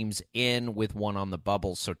 12 teams in with 1 on the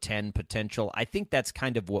bubble, so 10 potential. I think that's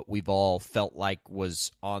kind of what we've all felt like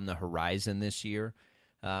was on the horizon this year.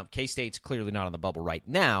 K-State's clearly not on the bubble right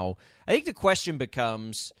now. I think the question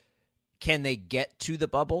becomes, can they get to the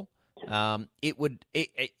bubble? And when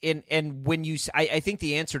I think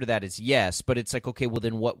the answer to that is yes, but it's like, okay, well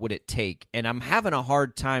then what would it take? And I'm having a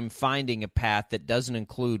hard time finding a path that doesn't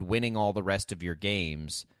include winning all the rest of your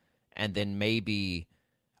games, and then maybe,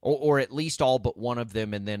 or at least all but one of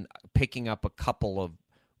them, and then picking up a couple of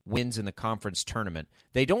wins in the conference tournament.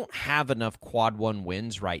 They don't have enough quad one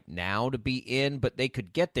wins right now to be in, but they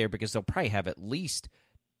could get there because they'll probably have at least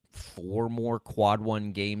 4 more quad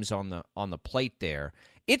one games on the plate there.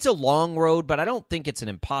 It's a long road, but I don't think it's an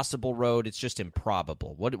impossible road. It's just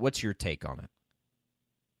improbable. What's your take on it?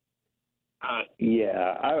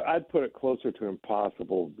 I'd put it closer to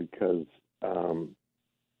impossible because,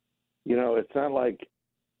 it's not like,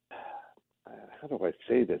 how do I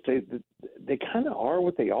say this? They kind of are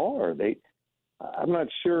what they are. I'm not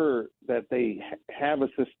sure that they have a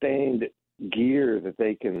sustained gear that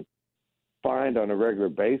they can find on a regular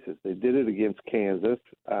basis. They did it against Kansas.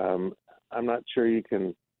 I'm not sure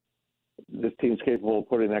this team's capable of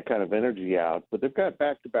putting that kind of energy out, but they've got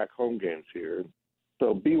back-to-back home games here.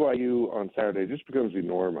 So BYU on Saturday just becomes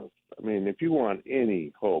enormous. I mean, if you want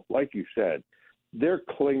any hope, like you said, they're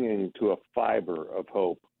clinging to a fiber of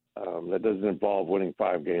hope that doesn't involve winning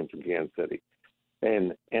 5 games in Kansas City.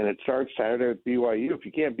 And it starts Saturday with BYU. If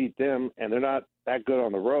you can't beat them and they're not that good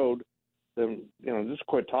on the road, then, just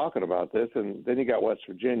quit talking about this. And then you got West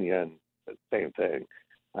Virginia and the same thing.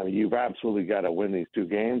 I mean, you've absolutely got to win these 2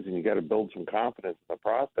 games, and you got to build some confidence in the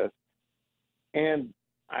process. And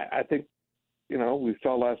I think, we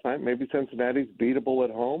saw last night, maybe Cincinnati's beatable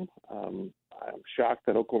at home. I'm shocked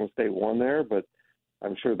that Oklahoma State won there, but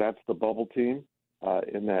I'm sure that's the bubble team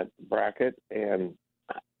in that bracket. And,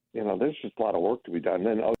 there's just a lot of work to be done.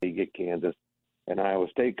 And then, you get Kansas, and Iowa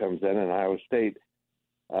State comes in, and Iowa State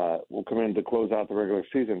will come in to close out the regular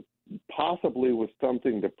season, possibly with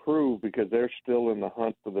something to prove because they're still in the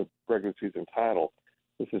hunt for the regular season title.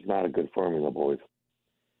 This is not a good formula, boys.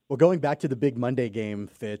 Well, going back to the big Monday game,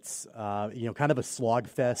 Fitz, kind of a slog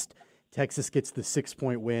fest. Texas gets the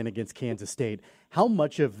 6-point win against Kansas State. How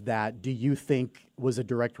much of that do you think was a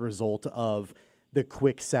direct result of the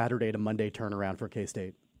quick Saturday to Monday turnaround for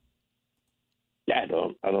K-State? Yeah,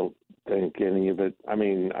 I don't think any of it. I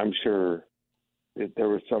mean, I'm sure there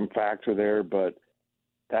was some factor there, but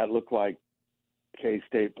that looked like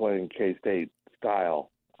K-State playing K-State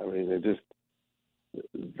style. I mean,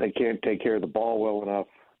 they can't take care of the ball well enough.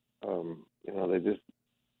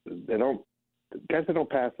 Guys that don't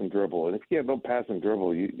pass and dribble. And if you don't pass and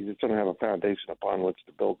dribble, you just don't have a foundation upon which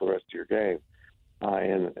to build the rest of your game.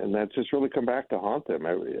 And that's just really come back to haunt them.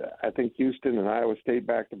 I think Houston and Iowa State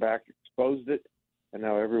back-to-back exposed it, and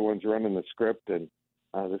now everyone's running the script, and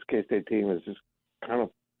this K-State team is just kind of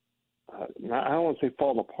I don't want to say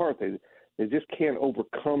falling apart. They just can't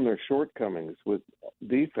overcome their shortcomings with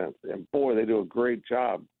defense. And, boy, they do a great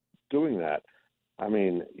job doing that. I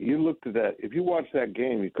mean, you looked at that. If you watched that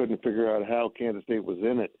game, you couldn't figure out how Kansas State was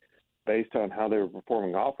in it based on how they were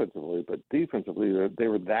performing offensively. But defensively, they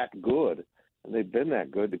were that good, and they've been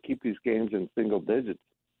that good to keep these games in single digits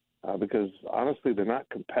because, honestly, they're not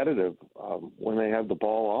competitive when they have the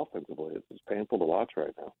ball offensively. It's just painful to watch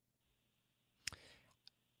right now.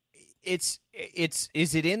 Is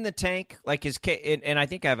it in the tank? Like and I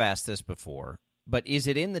think I've asked this before, but is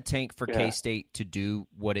it in the tank for K-State to do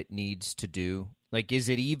what it needs to do? Like, is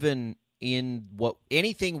it even in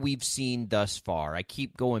anything we've seen thus far? I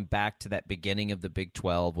keep going back to that beginning of the Big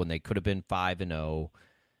 12 when they could have been 5-0.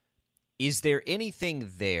 Is there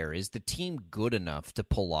anything there? Is the team good enough to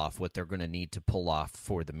pull off what they're going to need to pull off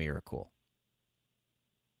for the miracle?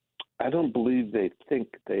 I don't believe they think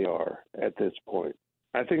they are at this point.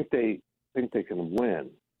 I think they can win.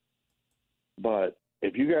 But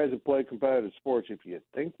if you guys have played competitive sports, if you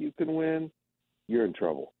think you can win, you're in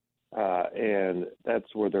trouble. And that's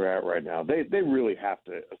where they're at right now. They really have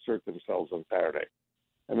to assert themselves on Saturday.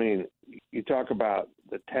 I mean, you talk about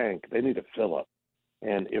the tank, they need to fill up.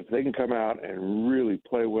 And if they can come out and really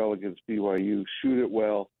play well against BYU, shoot it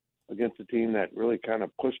well against a team that really kind of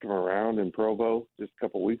pushed them around in Provo just a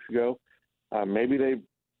couple weeks ago, maybe they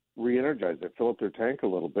re-energize it, fill up their tank a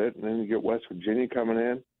little bit, and then you get West Virginia coming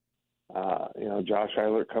in. Josh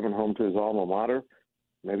Eilert coming home to his alma mater.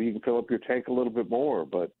 Maybe you can fill up your tank a little bit more,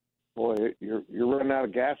 but boy, you're running out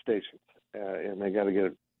of gas stations, and they got to get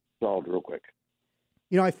it solved real quick.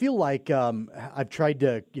 I feel like I've tried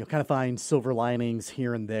to kind of find silver linings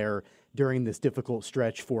here and there during this difficult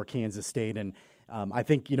stretch for Kansas State, and I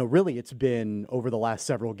think really it's been over the last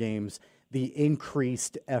several games the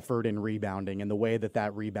increased effort in rebounding and the way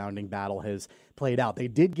that rebounding battle has played out. They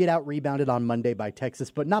did get out rebounded on Monday by Texas,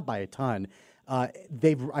 but not by a ton. I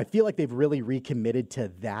feel like they've really recommitted to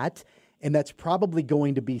that. And that's probably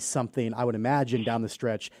going to be something, I would imagine, down the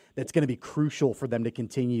stretch that's going to be crucial for them to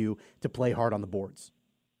continue to play hard on the boards.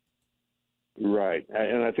 Right.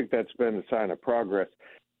 And I think that's been a sign of progress.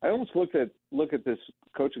 I almost look at this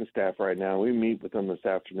coaching staff right now. We meet with them this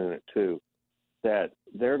afternoon at 2, that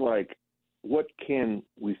they're like, what can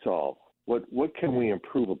we solve? What can we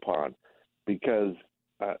improve upon? Because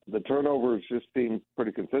the turnovers just seem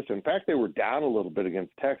pretty consistent. In fact, they were down a little bit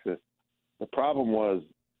against Texas. The problem was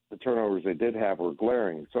the turnovers they did have were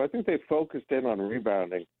glaring. So I think they focused in on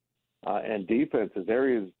rebounding and defense as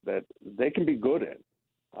areas that they can be good in.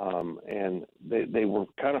 And they were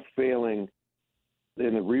kind of failing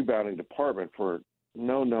in the rebounding department for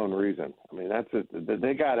no known reason. I mean,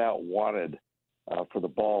 they got out-wanted for the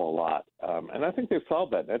ball a lot. And I think they've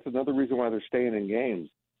solved that. That's another reason why they're staying in games.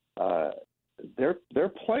 They're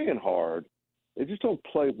playing hard. They just don't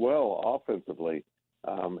play well offensively.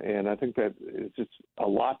 And I think that it's just a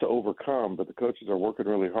lot to overcome, but the coaches are working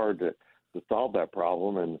really hard to solve that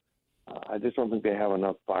problem. And I just don't think they have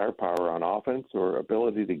enough firepower on offense or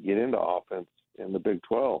ability to get into offense in the Big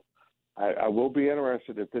 12. I will be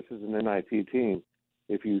interested if this is an NIT team,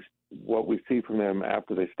 what we see from them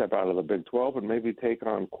after they step out of the Big 12 and maybe take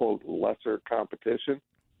on, quote, lesser competition.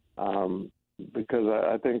 Because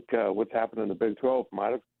I think what's happened in the Big 12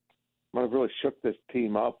 might have really shook this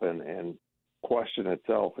team up and questioned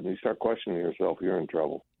itself. And you start questioning yourself, you're in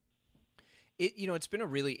trouble. It's been a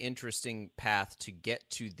really interesting path to get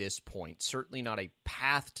to this point. Certainly not a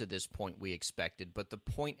path to this point we expected, but the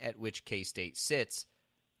point at which K-State sits,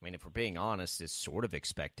 I mean, if we're being honest, is sort of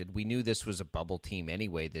expected. We knew this was a bubble team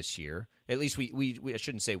anyway this year. At least we I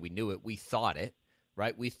shouldn't say we knew it. We thought it,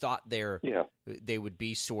 right? We thought they would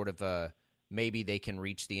be sort of maybe they can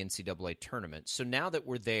reach the NCAA tournament. So now that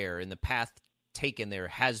we're there and the path taken there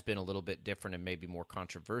has been a little bit different and maybe more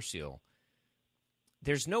controversial,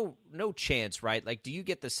 there's no chance, right? Like, do you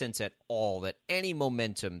get the sense at all that any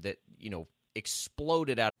momentum that,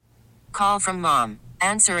 exploded out? Call from mom.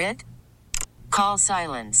 Answer it. Call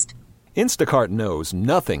silenced. Instacart knows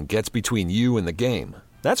nothing gets between you and the game.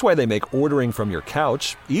 That's why they make ordering from your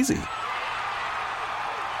couch easy.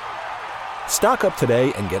 Stock up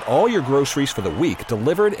today and get all your groceries for the week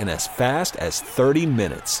delivered in as fast as 30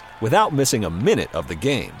 minutes without missing a minute of the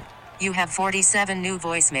game. You have 47 new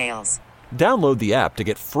voicemails. Download the app to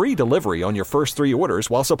get free delivery on your first 3 orders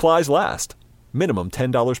while supplies last. Minimum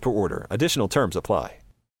 $10 per order. Additional terms apply.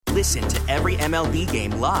 Listen to every MLB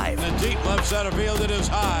game live. In the deep left center field, it is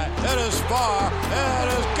high, it is far,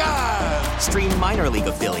 it is God. Stream minor league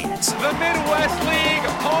affiliates. The Midwest League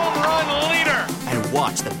home run leader. And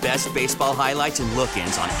watch the best baseball highlights and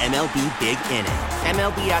look-ins on MLB Big Inning.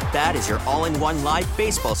 MLB At Bat is your all-in-one live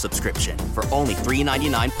baseball subscription for only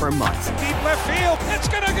 $3.99 per month. Deep left field, it's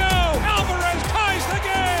gonna go. Alvarez ties the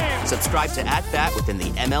game. Subscribe to At Bat within the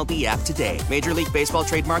MLB app today. Major League Baseball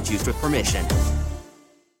trademarks used with permission.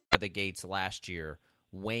 The gates last year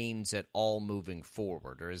wanes at all moving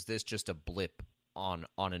forward, or is this just a blip on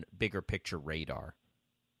a bigger picture radar?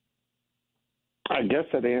 I guess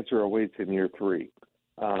that answer awaits in year 3.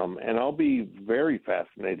 And I'll be very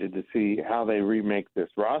fascinated to see how they remake this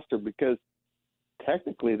roster, because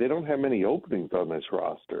technically they don't have many openings on this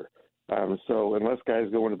roster. So unless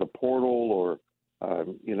guys go into the portal or,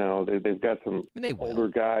 they've got some older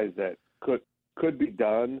guys that could be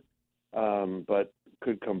done, but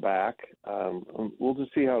could come back. We'll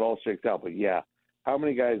just see how it all shakes out. But, yeah, how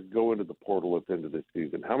many guys go into the portal at the end of this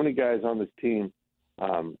season? How many guys on this team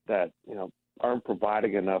that, aren't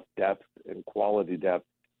providing enough depth and quality depth?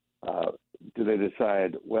 Do they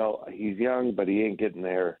decide, well, he's young, but he ain't getting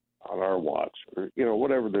there on our watch? Or,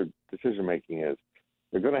 whatever their decision-making is.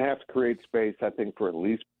 They're going to have to create space, I think, for at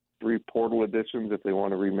least 3 portal additions if they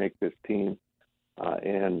want to remake this team.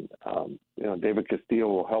 David Castillo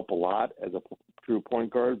will help a lot as a true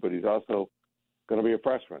point guard, but he's also going to be a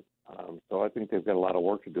freshman. So I think they've got a lot of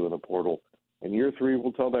work to do in the portal. And year 3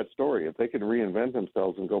 will tell that story. If they can reinvent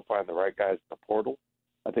themselves and go find the right guys in the portal,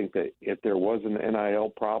 I think that if there was an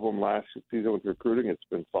NIL problem last season with recruiting, it's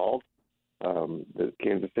been solved. The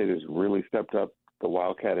Kansas State has really stepped up. The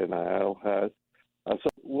Wildcat NIL has. So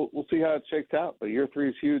we'll see how it shakes out. But year 3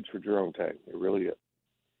 is huge for Jerome Tang. It really is.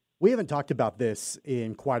 We haven't talked about this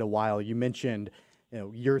in quite a while. You mentioned,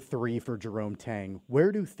 year 3 for Jerome Tang.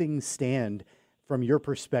 Where do things stand from your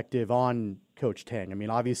perspective on Coach Tang? I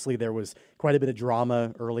mean, obviously there was quite a bit of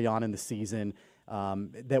drama early on in the season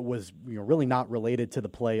that was really not related to the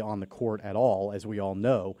play on the court at all, as we all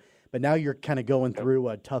know. But now you're kind of going through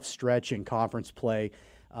a tough stretch in conference play.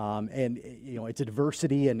 And it's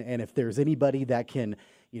adversity, and if there's anybody that can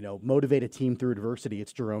motivate a team through adversity,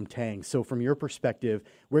 it's Jerome Tang. So from your perspective,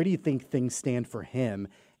 where do you think things stand for him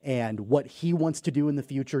and what he wants to do in the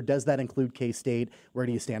future? Does that include K-State? Where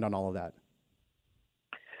do you stand on all of that?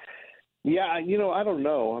 Yeah, I don't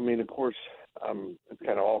know. I mean, of course, it's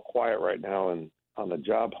kind of all quiet right now and on the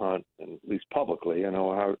job hunt, and at least publicly. I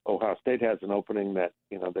know Ohio State has an opening that,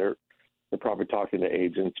 they're probably talking to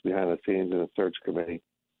agents behind the scenes in a search committee.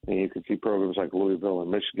 And you can see programs like Louisville and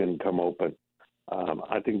Michigan come open.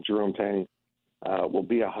 I think Jerome Tang will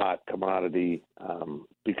be a hot commodity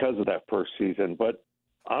because of that first season. But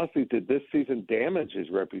honestly, did this season damage his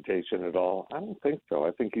reputation at all? I don't think so.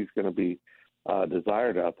 I think he's going to be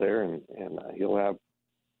desired out there, and he'll have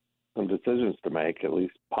some decisions to make, at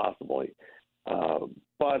least possibly.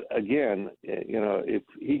 But again, if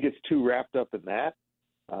he gets too wrapped up in that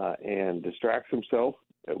and distracts himself,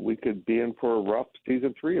 we could be in for a rough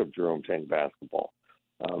season 3 of Jerome Tang basketball.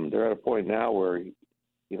 They're at a point now where,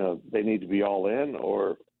 they need to be all in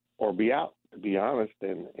or be out, to be honest.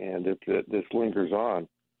 And if this lingers on,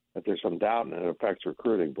 if there's some doubt and it affects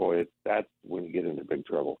recruiting, boy, that's when you get into big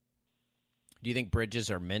trouble. Do you think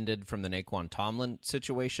bridges are mended from the Naquan Tomlin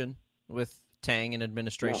situation with Tang and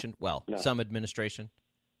administration? No. Some administration?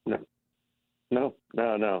 No.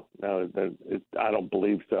 I don't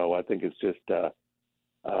believe so. I think it's just,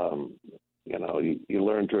 you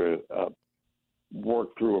learn to work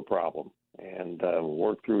through a problem and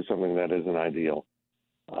work through something that isn't ideal.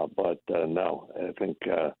 But no, I think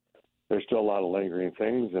there's still a lot of lingering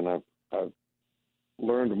things, and I've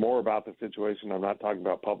learned more about the situation. I'm not talking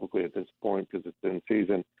about publicly at this point because it's in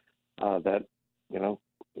season. That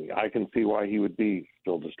I can see why he would be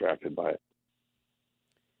still distracted by it.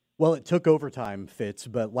 Well, it took overtime, Fitz,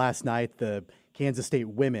 but last night the Kansas State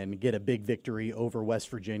women get a big victory over West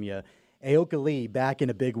Virginia. Aoka Lee back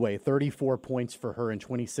in a big way, 34 points for her in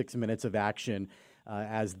 26 minutes of action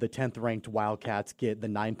as the 10th-ranked Wildcats get the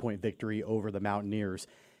 9-point victory over the Mountaineers.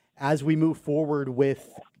 As we move forward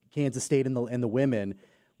with Kansas State and the women,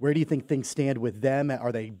 where do you think things stand with them?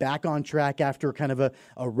 Are they back on track after kind of a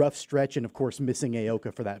rough stretch and, of course, missing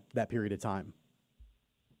Aoka for that period of time?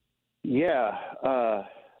 Yeah,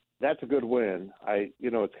 that's a good win.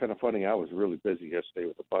 It's kind of funny. I was really busy yesterday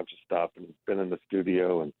with a bunch of stuff and been in the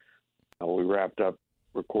studio, and we wrapped up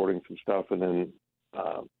recording some stuff, and then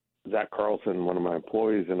Zach Carlson, one of my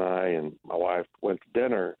employees, and I and my wife went to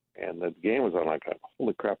dinner, and the game was on. Like,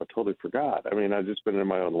 holy crap, I totally forgot. I mean, I've just been in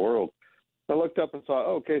my own world. I looked up and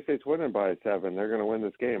saw, K-State's winning by 7. They're going to win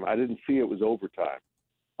this game. I didn't see it was overtime.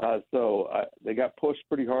 So they got pushed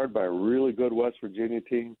pretty hard by a really good West Virginia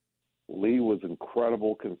team. Lee was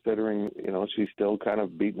incredible considering, she's still kind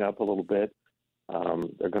of beaten up a little bit.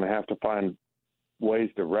 They're going to have to find ways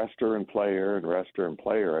to rest her and play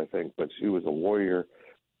her, I think. But she was a warrior.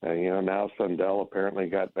 Now Sundell apparently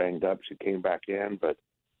got banged up. She came back in, but,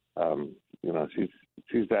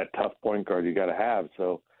 she's that tough point guard you got to have.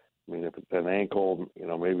 So, I mean, if it's an ankle,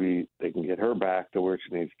 maybe they can get her back to where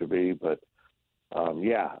she needs to be. But,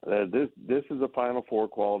 this is a Final Four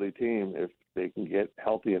quality team if they can get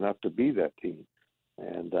healthy enough to be that team.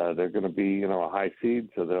 And they're going to be, a high seed,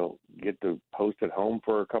 so they'll get to host at home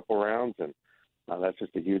for a couple rounds. And that's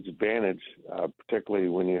just a huge advantage, particularly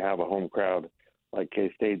when you have a home crowd like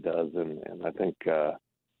K-State does. And I think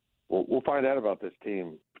we'll find out about this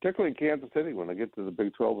team, particularly in Kansas City, when they get to the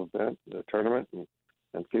Big 12 event, the tournament,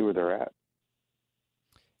 and see where they're at.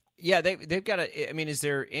 Yeah, they've got to. I mean, is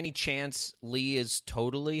there any chance Lee is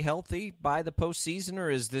totally healthy by the postseason,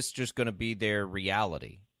 or is this just going to be their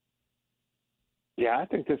reality? Yeah, I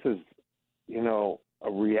think this is, a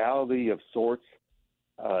reality of sorts,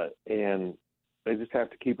 and they just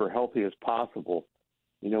have to keep her healthy as possible.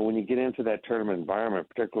 When you get into that tournament environment,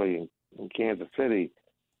 particularly in Kansas City,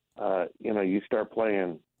 you start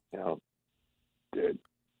playing, 2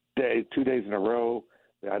 days in a row.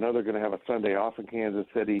 I know they're going to have a Sunday off in Kansas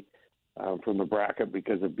City from the bracket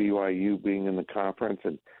because of BYU being in the conference.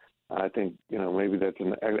 And I think, maybe that's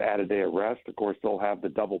an added day of rest. Of course, they'll have the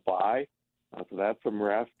double bye. So that's some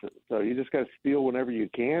rest. So you just got to steal whenever you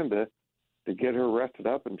can to get her rested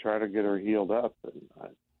up and try to get her healed up.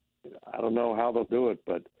 And I don't know how they'll do it,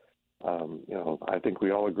 but, I think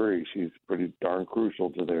we all agree she's pretty darn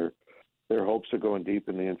crucial to their hopes of going deep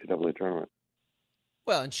in the NCAA tournament.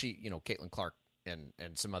 Well, and she, Caitlin Clark and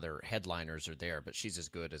some other headliners are there, but she's as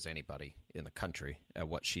good as anybody in the country at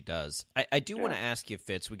what she does. I do want to ask you,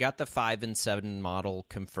 Fitz, we got the 5-7 model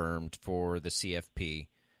confirmed for the CFP.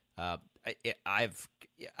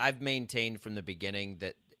 I've maintained from the beginning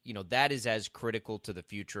that, that is as critical to the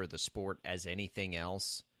future of the sport as anything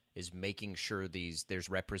else. is making sure there's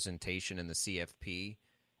representation in the CFP.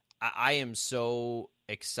 I am so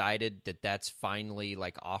excited that that's finally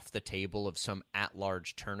like off the table of some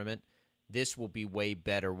at-large tournament. This will be way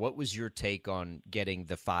better. What was your take on getting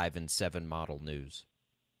the 5 and 7 model news?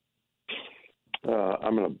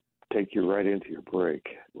 I'm going to take you right into your break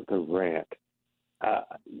with a rant.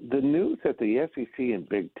 The news that the SEC and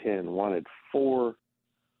Big Ten wanted 4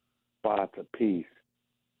 spots apiece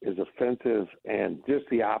is offensive and just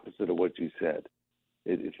the opposite of what you said.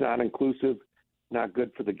 It's not inclusive, not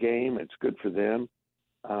good for the game. It's good for them.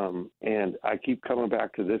 And I keep coming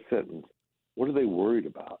back to this sentence. What are they worried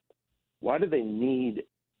about? Why do they need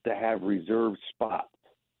to have reserved spots?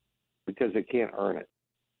 Because they can't earn it.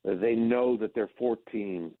 They know that their fourth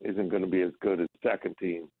team isn't going to be as good as second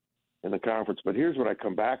team in the conference. But here's what I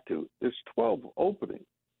come back to. There's 12 openings.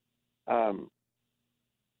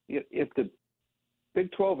 If the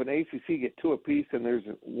Big 12 and ACC get 2 apiece and there's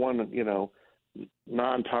one,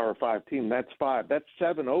 non-Power 5 team, that's 5. That's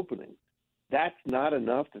 7 openings. That's not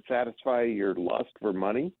enough to satisfy your lust for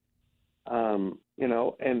money.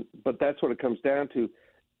 But that's what it comes down to.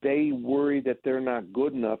 They worry that they're not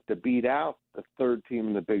good enough to beat out the third team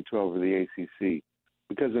in the Big 12 or the ACC,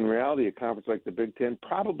 because in reality, a conference like the Big 10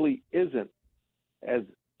 probably isn't as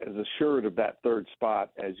assured of that third spot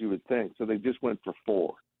as you would think. So they just went for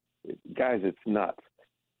 4. Guys, it's nuts.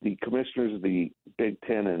 The commissioners of the Big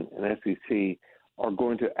 10 and SEC are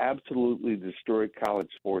going to absolutely destroy college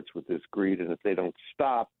sports with this greed, and if they don't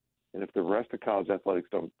stop, and if the rest of college athletics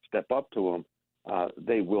don't step up to them,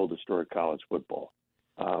 they will destroy college football.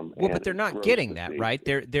 But they're not getting that, right?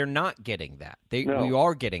 They're not getting that. We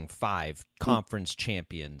are getting 5 conference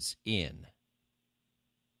champions in.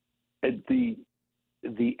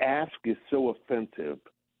 The ask is so offensive,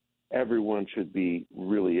 everyone should be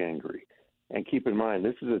really angry. And keep in mind,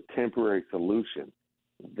 this is a temporary solution.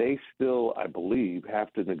 They still, I believe,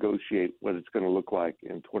 have to negotiate what it's going to look like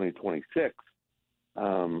in 2026.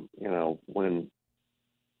 When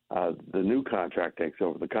the new contract takes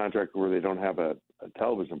over, the contract where they don't have a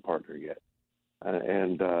television partner yet.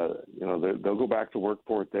 They'll go back to work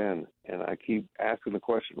for it then. And I keep asking the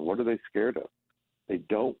question, what are they scared of? They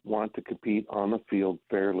don't want to compete on the field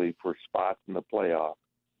fairly for spots in the playoff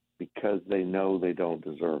because they know they don't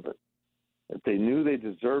deserve it. If they knew they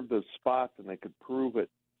deserved those spots and they could prove it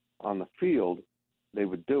on the field, they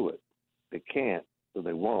would do it. They can't, so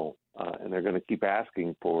they won't. And they're going to keep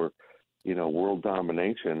asking for, world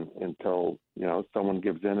domination until, someone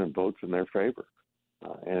gives in and votes in their favor.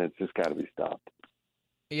 And it's just got to be stopped.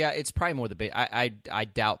 Yeah, it's probably more the big. I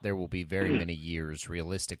doubt there will be very many years,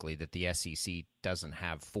 realistically, that the SEC doesn't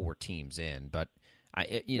have 4 teams in. But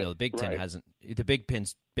the Big Ten hasn't. The Big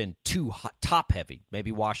Ten's been too top heavy.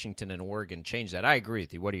 Maybe Washington and Oregon changed that. I agree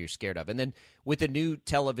with you. What are you scared of? And then with the new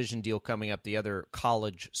television deal coming up, the other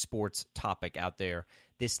college sports topic out there,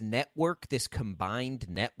 this network, this combined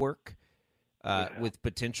network. With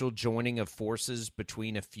potential joining of forces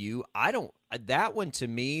between a few. That one to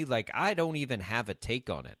me, I don't even have a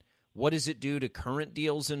take on it. What does it do to current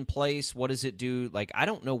deals in place? What does it do? I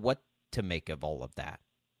don't know what to make of all of that.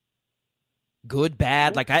 Good,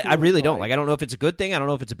 bad? I really don't. I don't know if it's a good thing. I don't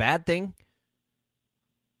know if it's a bad thing.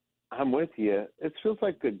 I'm with you. It feels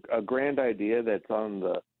like a grand idea that's on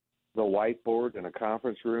the whiteboard in a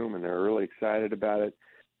conference room, and they're really excited about it.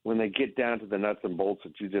 When they get down to the nuts and bolts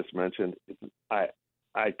that you just mentioned, I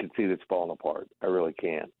can see this falling apart. I really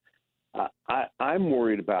can. I'm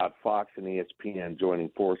worried about Fox and ESPN joining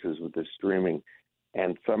forces with this streaming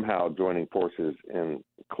and somehow joining forces in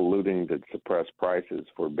colluding to suppress prices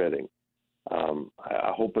for bidding.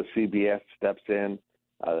 I hope a CBS steps in.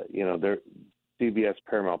 CBS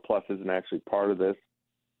Paramount Plus isn't actually part of this.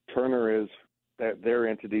 Turner is, their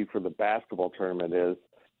entity for the basketball tournament is.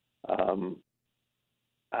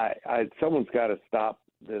 Someone's got to stop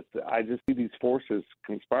this. I just see these forces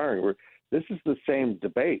conspiring. This is the same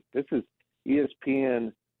debate. This is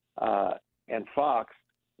ESPN and Fox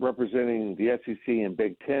representing the SEC and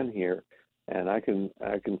Big Ten here, and I can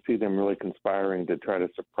see them really conspiring to try to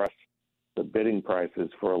suppress the bidding prices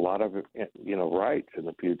for a lot of rights in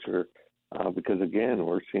the future. Because again,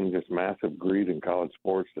 we're seeing this massive greed in college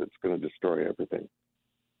sports that's going to destroy everything.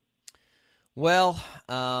 Well,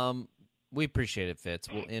 we appreciate it, Fitz.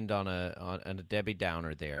 We'll end on a Debbie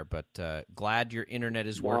Downer there, but glad your internet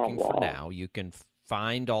is working for now. You can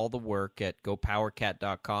find all the work at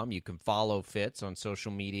gopowercat.com. You can follow Fitz on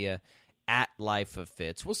social media at Life of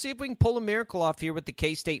Fitz. We'll see if we can pull a miracle off here with the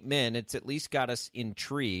K-State men. It's at least got us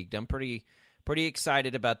intrigued. I'm pretty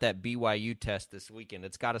excited about that BYU test this weekend.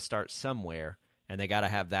 It's got to start somewhere, and they got to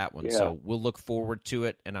have that one. Yeah. So we'll look forward to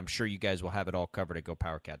it, and I'm sure you guys will have it all covered at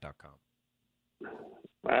GoPowerCat.com.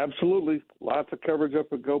 Absolutely. Lots of coverage up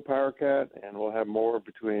at Go PowerCat, and we'll have more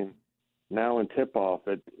between now and tip-off.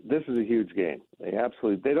 This is a huge game. They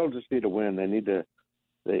don't just need to win. They need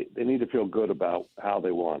to feel good about how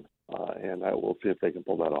they won, and we'll see if they can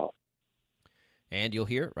pull that off. And you'll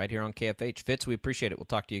hear it right here on KFH. Fitz, we appreciate it. We'll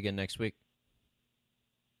talk to you again next week.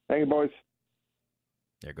 Thank you, boys.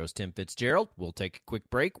 There goes Tim Fitzgerald. We'll take a quick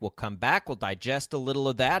break. We'll come back. We'll digest a little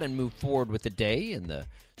of that and move forward with the day in the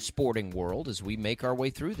sporting world as we make our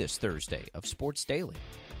way through this Thursday of Sports Daily.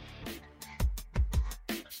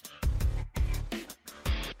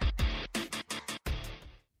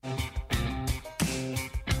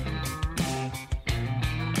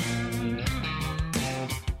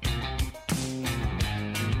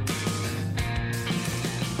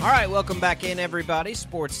 All right, welcome back in, everybody.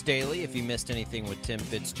 Sports Daily. If you missed anything with Tim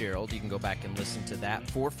Fitzgerald, you can go back and listen to that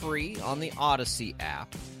for free on the Odyssey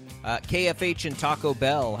app. KFH and Taco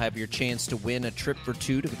Bell have your chance to win a trip for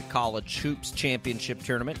two to the College Hoops Championship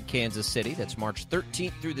Tournament in Kansas City. That's March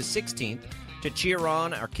 13th through the 16th to cheer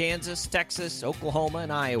on our Kansas, Texas, Oklahoma,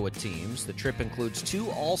 and Iowa teams. The trip includes 2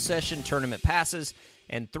 all-session tournament passes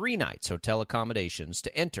and 3 nights hotel accommodations.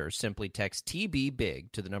 To enter, simply text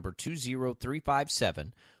TBBIG to the number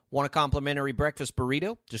 20357. Want a complimentary breakfast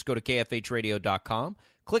burrito? Just go to KFHradio.com,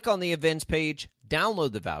 click on the events page,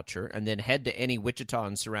 download the voucher, and then head to any Wichita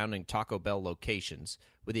and surrounding Taco Bell locations,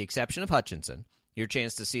 with the exception of Hutchinson. Your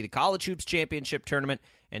chance to see the College Hoops Championship Tournament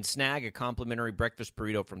and snag a complimentary breakfast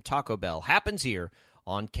burrito from Taco Bell happens here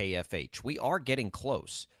on KFH. We are getting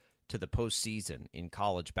close to the postseason in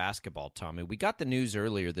college basketball, Tommy. We got the news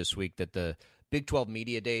earlier this week that the Big 12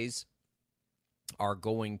 Media Days are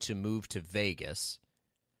going to move to Vegas.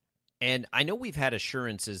 And I know we've had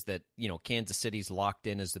assurances that, Kansas City's locked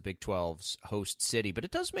in as the Big 12's host city, but it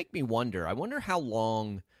does make me wonder. I wonder how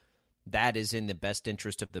long that is in the best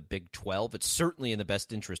interest of the Big 12. It's certainly in the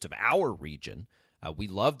best interest of our region. We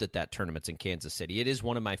love that tournament's in Kansas City. It is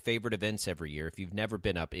one of my favorite events every year. If you've never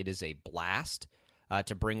been up, it is a blast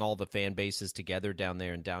to bring all the fan bases together down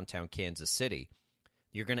there in downtown Kansas City.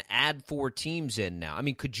 You're going to add 4 teams in now. I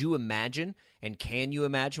mean, could you imagine, and can you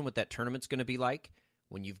imagine what that tournament's going to be like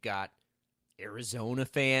when you've got Arizona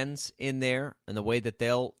fans in there and the way that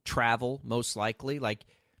they'll travel, most likely? Like,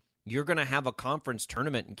 you're going to have a conference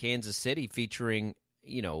tournament in Kansas City featuring,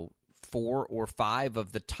 4 or 5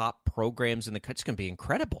 of the top programs in the country. It's going to be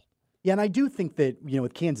incredible. Yeah, and I do think that,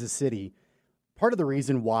 with Kansas City, part of the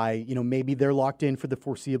reason why, maybe they're locked in for the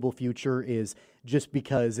foreseeable future is just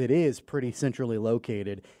because it is pretty centrally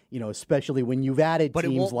located, especially when you've added but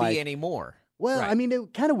teams it won't like... be anymore. Well, right. I mean,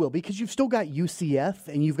 it kind of will, because you've still got UCF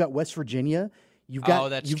and you've got West Virginia. You've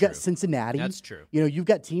got got Cincinnati. That's true. You've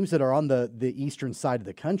got teams that are on the eastern side of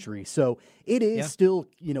the country. So it is still,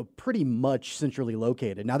 pretty much centrally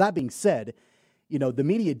located. Now, that being said, the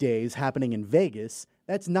media days happening in Vegas,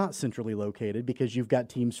 that's not centrally located, because you've got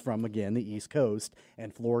teams from, again, the East Coast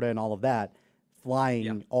and Florida and all of that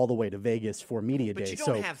flying all the way to Vegas for media days. But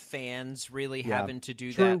you don't have fans really having to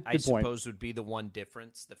do True. that. I Good point. suppose would be the one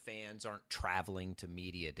difference. The fans aren't traveling to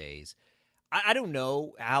media days. I don't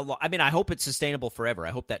know how long. I mean, I hope it's sustainable forever. I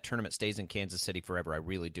hope that tournament stays in Kansas City forever. I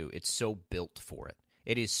really do. It's so built for it.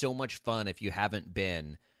 It is so much fun if you haven't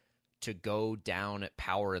been to go down at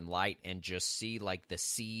Power and Light and just see like the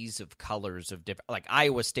seas of colors of different. Like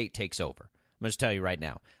Iowa State takes over. I'm going to tell you right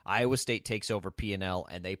now. Iowa State takes over P&L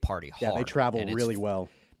and they party hard. Yeah, they travel really well.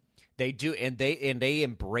 They do, and they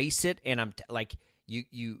embrace it. And I'm like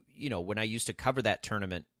you know, when I used to cover that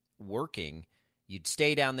tournament working, you'd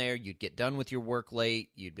stay down there, you'd get done with your work late,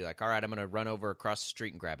 you'd be like, all right, I'm going to run over across the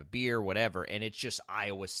street and grab a beer, whatever, and it's just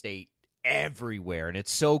Iowa State everywhere, and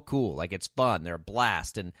it's so cool. Like, it's fun. They're a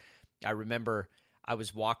blast. And I remember I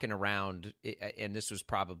was walking around, and this was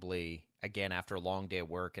probably, again, after a long day of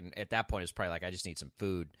work, and at that point, it's probably like, I just need some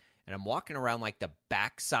food. And I'm walking around, like, the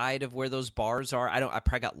backside of where those bars are. I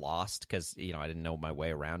probably got lost because, you know, I didn't know my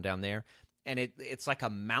way around down there. And it's like a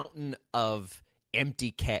mountain of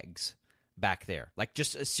empty kegs back there. Like,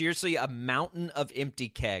 just seriously, a mountain of empty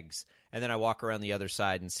kegs. And then I walk around the other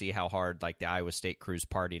side and see how hard, like, the Iowa State crew's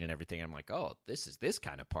partied and everything. I'm like, oh, this is this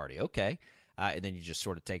kind of party. Okay. And then you just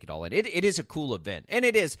sort of take it all in. It is a cool event. And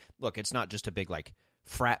it is, look, it's not just a big, like,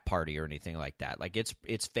 frat party or anything like that. Like,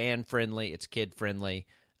 it's fan-friendly. It's kid-friendly.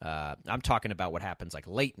 I'm talking about what happens, like,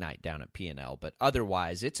 late night down at P&L. But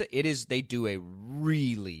otherwise, they do a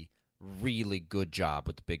really, really good job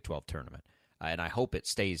with the Big 12 tournament. And I hope it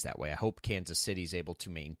stays that way. I hope Kansas City's able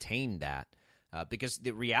to maintain that. Because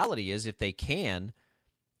the reality is, if they can,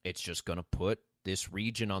 it's just going to put this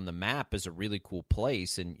region on the map as a really cool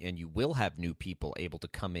place, and you will have new people able to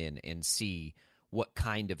come in and see what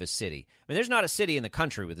kind of a city. I mean, there's not a city in the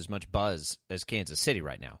country with as much buzz as Kansas City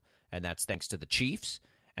right now, and that's thanks to the Chiefs,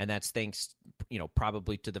 and that's thanks,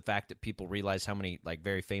 probably to the fact that people realize how many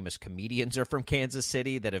very famous comedians are from Kansas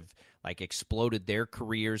City that have exploded their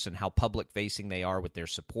careers and how public facing they are with their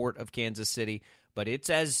support of Kansas City. But it's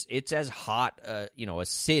as hot, a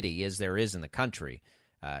city as there is in the country.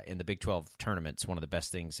 In the Big 12 tournament, it's one of the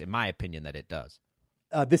best things, in my opinion, that it does.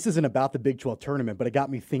 This isn't about the Big 12 tournament, but it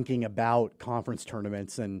got me thinking about conference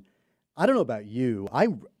tournaments. And I don't know about you,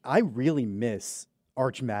 I really miss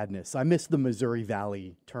Arch Madness. I miss the Missouri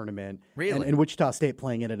Valley tournament. Really? And Wichita State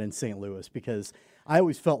playing in it in St. Louis, because I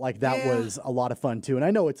always felt like that was a lot of fun, too. And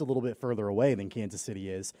I know it's a little bit further away than Kansas City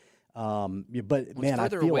is. But man, I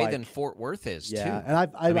feel away like, than Fort Worth is too. And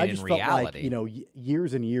I just felt reality, like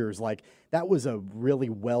years and years, like that was a really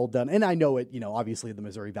well done. And I know it, obviously the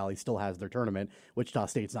Missouri Valley still has their tournament. Wichita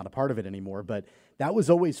State's not a part of it anymore, but that was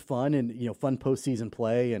always fun and fun postseason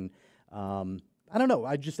play. And I don't know,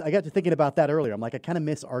 I got to thinking about that earlier. I'm like, I kind of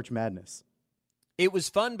miss Arch Madness. It was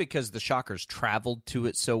fun because the Shockers traveled to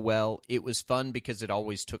it so well. It was fun because it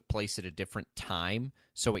always took place at a different time,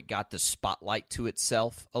 so it got the spotlight to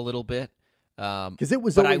itself a little bit. Because it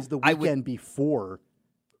was always the weekend before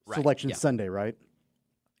Selection Sunday, right?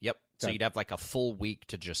 Yep. So you'd have a full week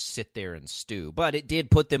to just sit there and stew. But it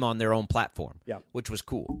did put them on their own platform, which was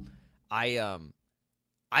cool. I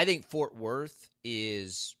think Fort Worth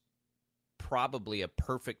is probably a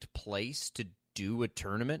perfect place to do a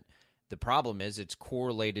tournament. The problem is it's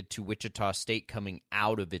correlated to Wichita State coming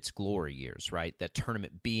out of its glory years, right? That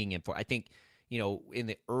tournament being in I think, in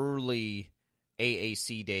the early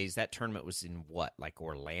AAC days, that tournament was in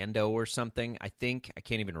Orlando or something, I think. I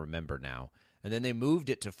can't even remember now. And then they moved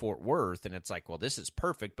it to Fort Worth, and it's like, well, this is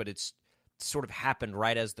perfect, but it's sort of happened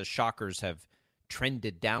right as the Shockers have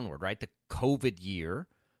trended downward, right? The COVID year,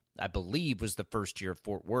 I believe, was the first year of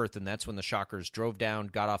Fort Worth, and that's when the Shockers drove down,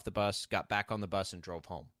 got off the bus, got back on the bus, and drove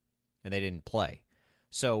home. And they didn't play.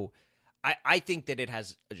 So I think that it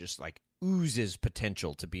has just oozes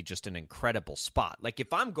potential to be just an incredible spot.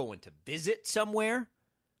 If I'm going to visit somewhere,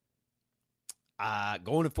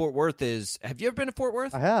 going to Fort Worth is... Have you ever been to Fort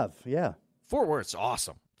Worth? I have, yeah. Fort Worth's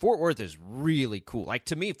awesome. Fort Worth is really cool.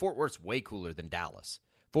 To me, Fort Worth's way cooler than Dallas.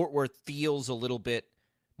 Fort Worth feels a little bit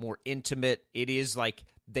more intimate. It is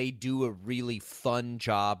they do a really fun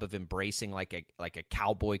job of embracing a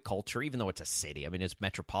cowboy culture, even though it's a city. I mean, it's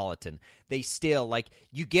metropolitan. They still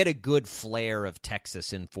you get a good flair of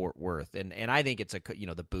Texas in Fort Worth, and I think it's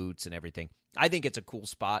the boots and everything. I think it's a cool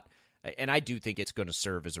spot, and I do think it's going to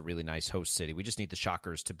serve as a really nice host city. We just need the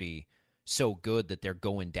Shockers to be so good that they're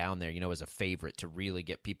going down there, as a favorite to really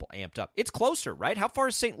get people amped up. It's closer, right? How far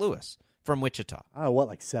is St. Louis from Wichita?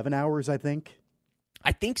 7 hours, I think.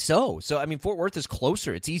 I think so. So, I mean, Fort Worth is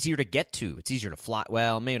closer. It's easier to get to. It's easier to fly.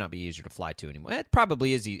 Well, it may not be easier to fly to anymore. It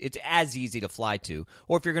probably is. It's as easy to fly to.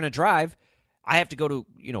 Or if you're going to drive, I have to go to,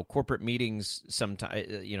 corporate meetings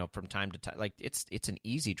sometime, from time to time. It's an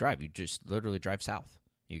easy drive. You just literally drive south.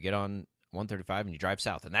 You get on 135 and you drive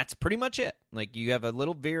south. And that's pretty much it. You have a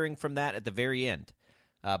little veering from that at the very end.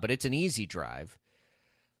 But it's an easy drive.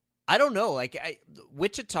 I don't know.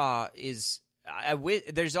 Wichita is...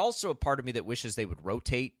 there's also a part of me that wishes they would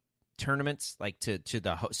rotate tournaments to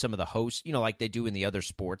some of the hosts, like they do in the other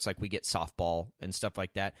sports, we get softball and stuff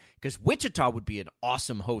like that, because Wichita would be an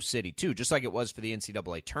awesome host city too, just like it was for the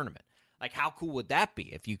NCAA tournament. How cool would that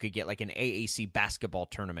be if you could get an AAC basketball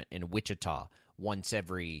tournament in Wichita once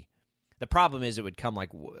every... The problem is it would come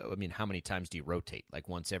how many times do you rotate?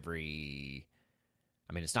 Once every...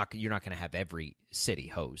 I mean, you're not going to have every city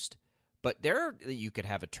host. But you could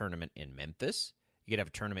have a tournament in Memphis. You could have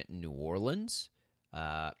a tournament in New Orleans.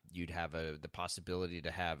 You'd have the possibility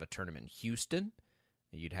to have a tournament in Houston.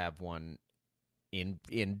 You'd have one in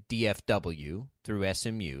DFW through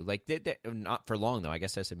SMU. Not for long though. I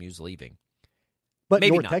guess SMU's leaving. But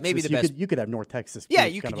maybe North not. Texas, Maybe the best. You could have North Texas. Yeah,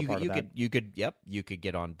 you could. You could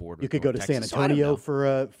get on board. You could go to San Antonio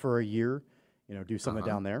for a year. Do something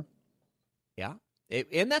down there. Yeah,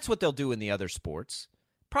 and that's what they'll do in the other sports.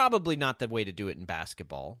 Probably not the way to do it in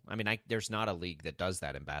basketball. I mean, there's not a league that does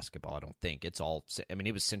that in basketball, I don't think. It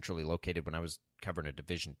was centrally located when I was covering a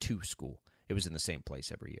Division II school. It was in the same place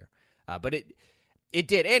every year. But it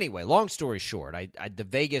did. Anyway, long story short, the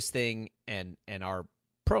Vegas thing and our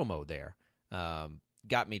promo there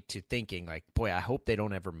got me to thinking, boy, I hope they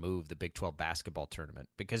don't ever move the Big 12 basketball tournament,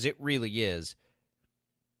 because it really is.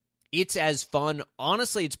 It's as fun.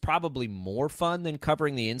 Honestly, it's probably more fun than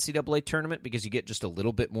covering the NCAA tournament, because you get just a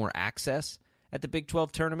little bit more access. at the Big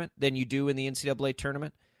 12 tournament than you do in the NCAA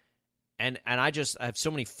tournament. And I have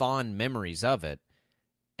so many fond memories of it.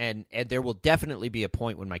 And there will definitely be a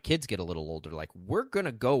point when my kids get a little older, like we're going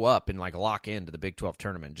to go up and like lock into the Big 12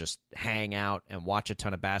 tournament, just hang out and watch a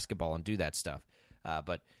ton of basketball and do that stuff.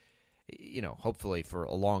 But, hopefully for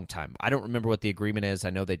a long time. I don't remember what the agreement is. I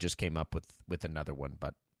know they just came up with another one,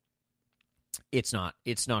 but it's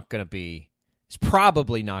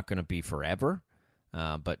probably not going to be forever.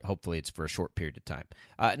 But hopefully it's for a short period of time.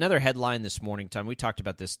 Another headline this morning, Tom, we talked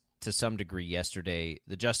about this to some degree yesterday,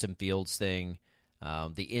 the Justin Fields thing.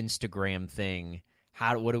 The Instagram thing.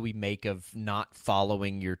 What do we make of not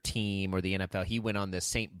following your team or the NFL? He went on the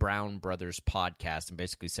St. Brown Brothers podcast and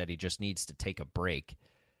basically said he just needs to take a break.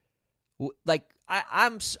 Like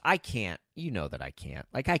I can't. You know that I can't.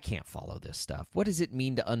 Like I can't follow this stuff. What does it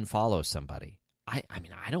mean to unfollow somebody? I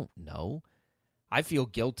mean I don't know. I feel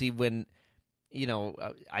guilty when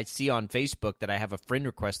I see on Facebook that I have a friend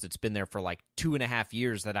request that's been there for like 2.5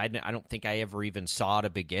 years that I don't think I ever even saw to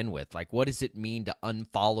begin with. Like, what does it mean to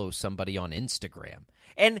unfollow somebody on Instagram?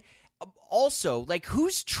 And also, like,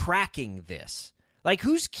 who's tracking this? Like,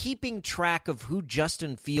 who's keeping track of who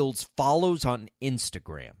Justin Fields follows on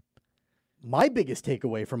Instagram? My biggest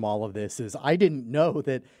takeaway from all of this is I didn't know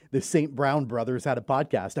that the St. Brown Brothers had a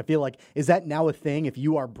podcast. I feel like, is that now a thing? If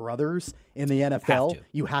you are brothers in the NFL,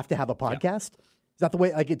 you have to have a podcast? Yeah. Is that the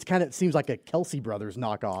way? Like, it's kind of seems like a Kelsey Brothers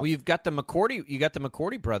knockoff. Well, you've got the McCourty. You got the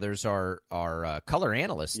McCourty brothers are color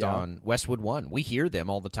analysts on Westwood One. We hear them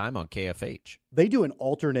all the time on KFH. They do an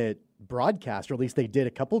alternate broadcast, or at least they did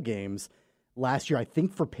a couple games last year. I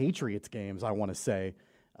think for Patriots games, I want to say.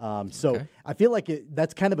 Okay. I feel like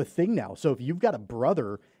that's kind of a thing now. So if you've got a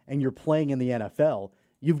brother and you're playing in the NFL,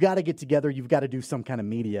 you've got to get together. You've got to do some kind of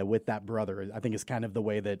media with that brother. I think is kind of the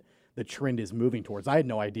way that the trend is moving towards. I had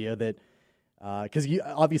no idea that because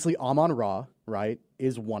obviously Amon-Ra, right,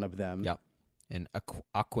 is one of them. Yep. And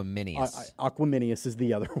Aquaminius. Aquaminius is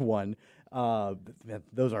the other one.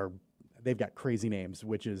 They've got crazy names,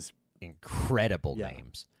 which is incredible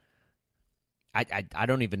names. I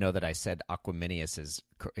don't even know that I said Aquaminius'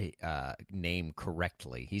 name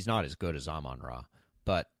correctly. He's not as good as Amon-Ra,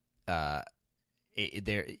 but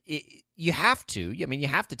you have to. I mean, you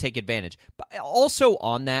have to take advantage. But also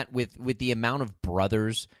on that, with the amount of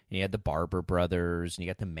brothers, and you had the Barber brothers, and you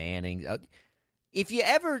got the Manning. If you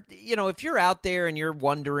ever, if you're out there and you're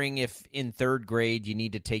wondering if in third grade you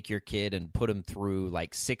need to take your kid and put them through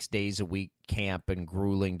like 6 days a week camp and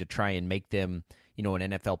grueling to try and make them an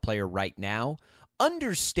NFL player right now,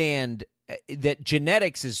 understand that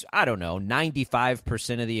genetics is,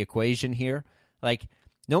 95% of the equation here. Like,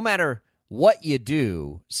 no matter what you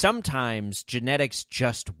do, sometimes genetics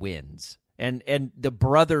just wins. And the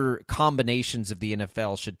brother combinations of the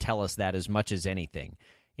NFL should tell us that as much as anything.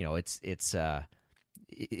 It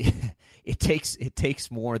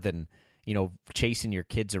takes more than, chasing your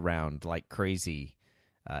kids around like crazy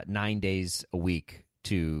 9 days a week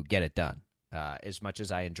to get it done. As much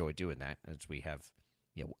as I enjoy doing that, as we have,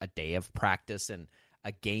 a day of practice and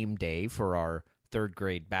a game day for our third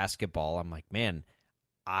grade basketball, I'm like, man,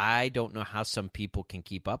 I don't know how some people can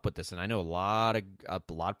keep up with this, and I know a lot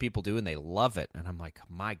of people do, and they love it. And I'm like,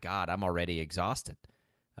 my God, I'm already exhausted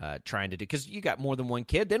trying to do, because you got more than one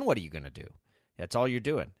kid. Then what are you going to do? That's all you're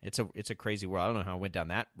doing. It's a crazy world. I don't know how I went down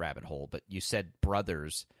that rabbit hole, but you said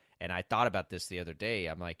brothers, and I thought about this the other day.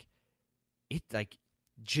 I'm like,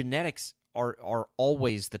 genetics are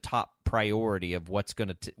always the top priority of what it's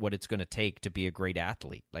going to take to be a great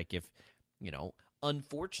athlete. Like, if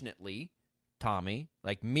unfortunately, Tommy,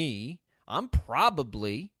 like me, I'm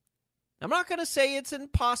not going to say it's an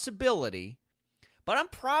impossibility, but I'm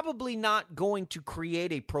probably not going to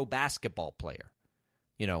create a pro basketball player,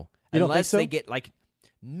 unless they get like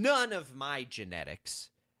none of my genetics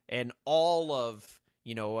and all of,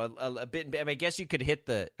 a bit. I mean, I guess you could hit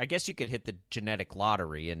the genetic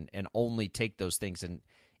lottery and only take those things and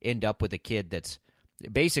end up with a kid that's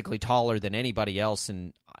basically taller than anybody else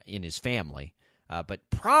in his family. But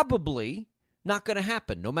probably not going to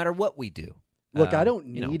happen, no matter what we do. Look, I don't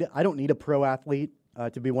need a pro athlete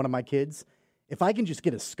to be one of my kids. If I can just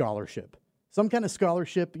get a scholarship, some kind of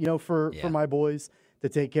scholarship, for my boys to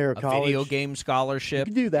take care of college. A video game scholarship.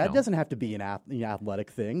 You can do that. It doesn't have to be an athletic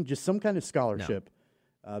thing. Just some kind of scholarship.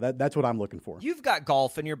 No. That's what I'm looking for. You've got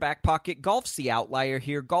golf in your back pocket. Golf's the outlier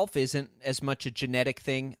here. Golf isn't as much a genetic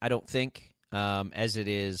thing, I don't think, as it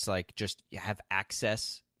is like just you have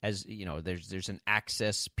access. As there's an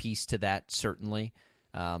access piece to that, certainly.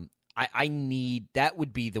 I need that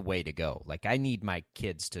would be the way to go. Like, I need my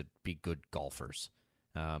kids to be good golfers,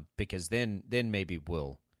 because then maybe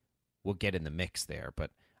we'll get in the mix there. But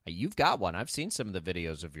You've got one. I've seen some of the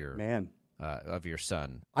videos of your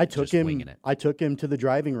son. I took just winging it. I took him to the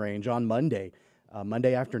driving range on Monday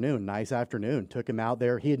afternoon, nice afternoon. Took him out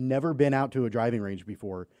there. He had never been out to a driving range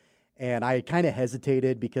before, and I kind of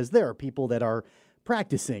hesitated because there are people that are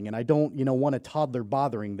practicing, and I don't, want a toddler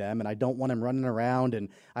bothering them, and I don't want him running around, and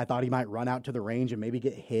I thought he might run out to the range and maybe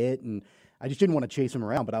get hit, and I just didn't want to chase him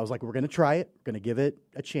around, but I was like, we're going to try it. We're going to give it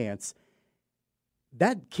a chance.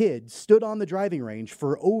 That kid stood on the driving range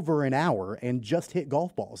for over an hour and just hit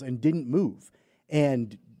golf balls and didn't move.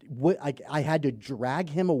 And I had to drag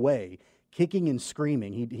him away, kicking and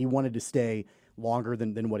screaming. He wanted to stay longer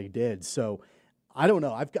than what he did. So I don't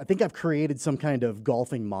know. I think I've created some kind of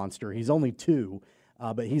golfing monster. He's only 2,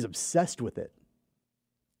 but he's obsessed with it.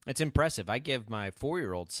 It's impressive. I give my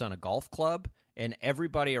 4-year-old son a golf club, and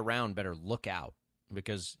everybody around better look out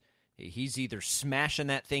because he's either smashing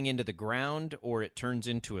that thing into the ground or it turns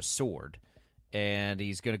into a sword, and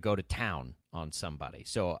he's going to go to town on somebody.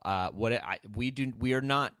 So we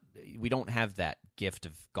don't have that gift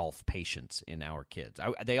of golf patience in our kids.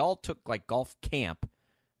 They all took like golf camp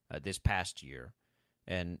this past year,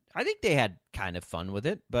 and I think they had kind of fun with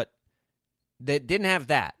it, but they didn't have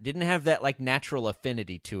that like natural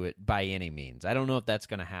affinity to it by any means. I don't know if that's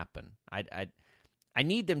going to happen. I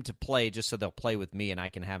need them to play just so they'll play with me and I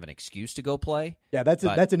can have an excuse to go play. Yeah, that's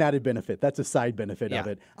an added benefit. That's a side benefit of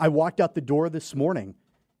it. I walked out the door this morning.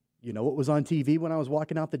 You know what was on TV when I was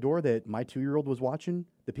walking out the door that my 2-year-old was watching?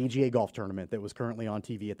 The PGA golf tournament that was currently on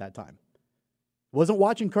TV at that time. Wasn't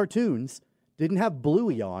watching cartoons. Didn't have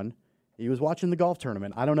Bluey on. He was watching the golf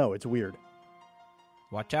tournament. I don't know. It's weird.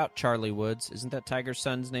 Watch out, Charlie Woods. Isn't that Tiger's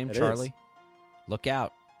son's name, It Charlie? is. Look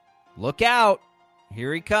out. Look out.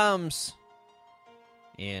 Here he comes.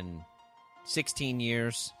 In 16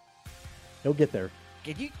 years. He'll get there.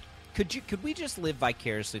 Could we just live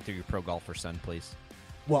vicariously through your pro golfer son, please?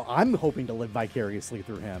 Well, I'm hoping to live vicariously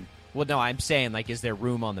through him. Well, no, I'm saying, is there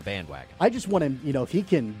room on the bandwagon? I just want him, if he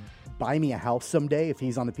can buy me a house someday, if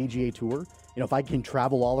he's on the PGA Tour, if I can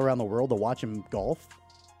travel all around the world to watch him golf,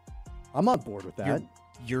 I'm on board with that.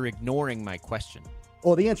 You're ignoring my question.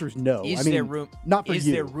 Well, the answer is no. Is there room? Not for you. Is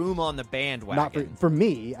there room on the bandwagon? Not for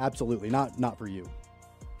me, absolutely. Not for you.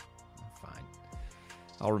 Fine.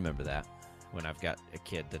 I'll remember that when I've got a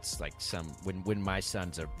kid that's like when my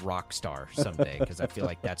son's a rock star someday, because I feel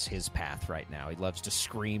like that's his path right now. He loves to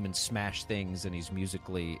scream and smash things, and he's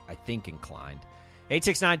musically, I think, inclined.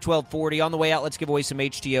 869-1240. On the way out, let's give away some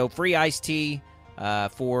HTO. Free iced tea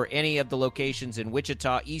for any of the locations in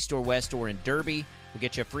Wichita, East or West, or in Derby. We'll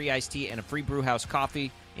get you a free iced tea and a free brewhouse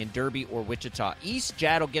coffee in Derby or Wichita East.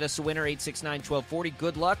 Jad will get us a winner, 869-1240.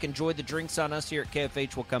 Good luck. Enjoy the drinks on us here at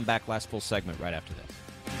KFH. We'll come back. Last full segment right after this.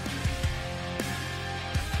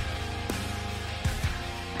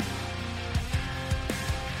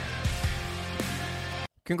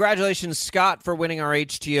 Congratulations, Scott, for winning our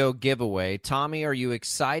HTO giveaway. Tommy, are you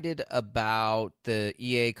excited about the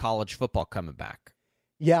EA college football coming back?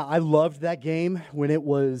 Yeah, I loved that game when it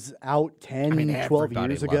was out 10, 12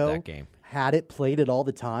 years ago. That game. Had it, played it all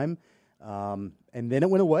the time, and then it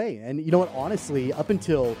went away. And you know what? Honestly, up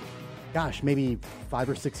until, maybe 5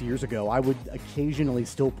 or 6 years ago, I would occasionally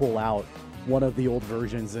still pull out one of the old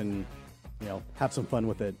versions and, have some fun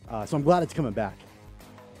with it. So I'm glad it's coming back.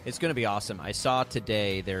 It's going to be awesome. I saw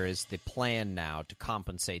today there is the plan now to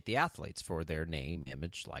compensate the athletes for their name,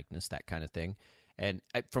 image, likeness, that kind of thing. And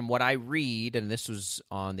from what I read, and this was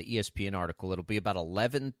on the ESPN article, it'll be about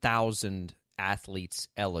 11,000 athletes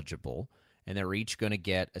eligible, and they're each going to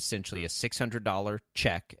get essentially a $600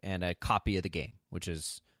 check and a copy of the game, which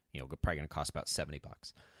is probably going to cost about $70.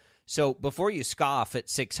 So before you scoff at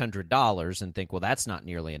 $600 and think, well, that's not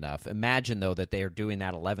nearly enough, imagine, though, that they are doing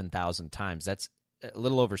that 11,000 times. That's a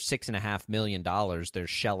little over $6.5 million they're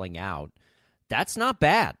shelling out. That's not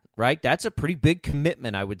bad, right? That's a pretty big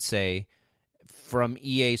commitment, I would say, from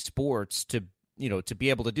EA Sports to be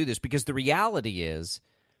able to do this, because the reality is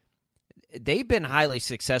they've been highly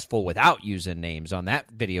successful without using names on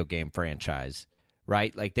that video game franchise,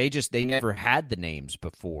 right? Like they never had the names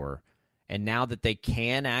before, and now that they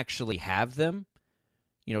can actually have them,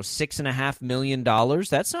 $6.5 million,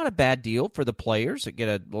 that's not a bad deal for the players that get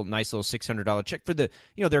a nice little $600 check. For the,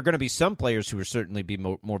 there are going to be some players who will certainly be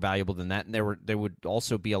more valuable than that, and there would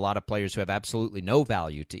also be a lot of players who have absolutely no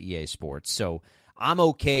value to EA Sports. So I'm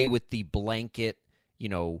okay with the blanket,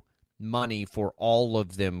 money for all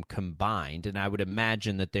of them combined, and I would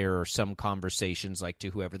imagine that there are some conversations like to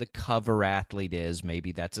whoever the cover athlete is,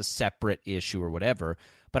 maybe that's a separate issue or whatever,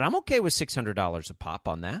 but I'm okay with $600 a pop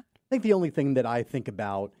on that. I think the only thing that I think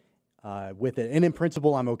about with it, and in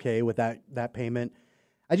principle I'm okay with that payment,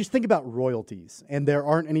 I just think about royalties, and there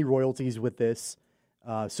aren't any royalties with this.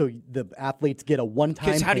 So the athletes get a one-time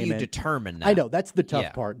payment. How do you determine that? I know, that's the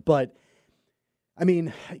tough part. But, I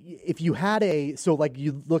mean, if you had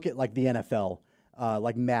you look at like the NFL,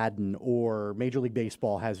 like Madden or Major League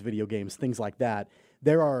Baseball has video games, things like that.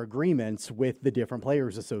 There are agreements with the different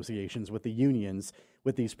players' associations, with the unions,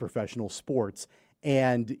 with these professional sports.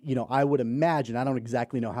 And, I would imagine, I don't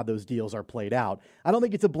exactly know how those deals are played out. I don't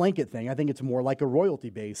think it's a blanket thing. I think it's more like a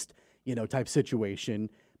royalty-based, type situation,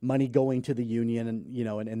 money going to the union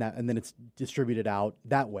and then it's distributed out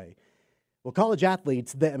that way. Well, college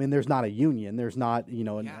athletes, there's not a union. There's not,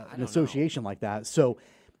 an association like that. So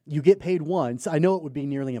you get paid once. I know it would be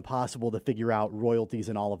nearly impossible to figure out royalties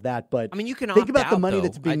and all of that, but you can think about out, the money though.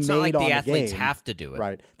 that's being it's made not like on the the athletes game. have to do it.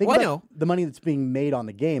 Right. Think about the money that's being made on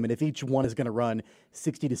the game, and if each one is going to run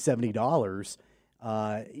 $60 to $70,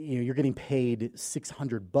 you're getting paid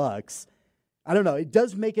 $600. I don't know. It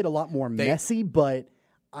does make it a lot more messy, but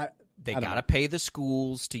They got to pay the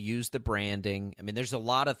schools to use the branding. There's a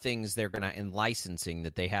lot of things they're going to, in licensing,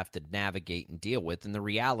 that they have to navigate and deal with. And the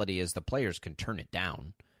reality is the players can turn it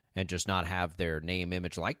down and just not have their name,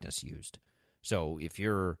 image, likeness used. So if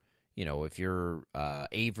you're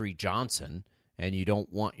Avery Johnson and you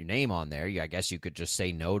don't want your name on there, I guess you could just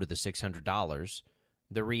say no to the $600.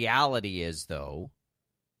 The reality is, though,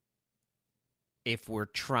 if we're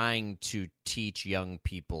trying to teach young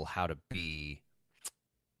people how to be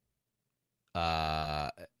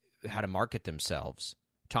how to market themselves.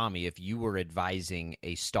 Tommy, if you were advising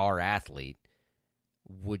a star athlete,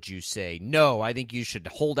 would you say, no, I think you should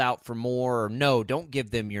hold out for more, or no, don't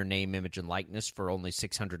give them your name, image, and likeness for only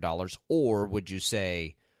 $600? Or would you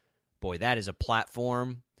say, boy, that is a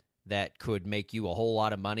platform that could make you a whole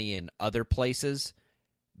lot of money in other places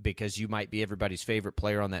because you might be everybody's favorite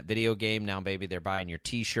player on that video game. Now maybe they're buying your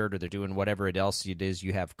T-shirt or they're doing whatever else it is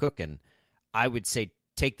you have cooking. I would say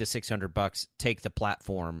take the $600, take the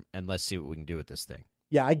platform, and let's see what we can do with this thing.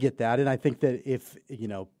 Yeah, I get that. And I think that if,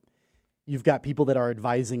 you've got people that are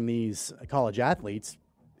advising these college athletes,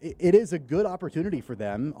 it is a good opportunity for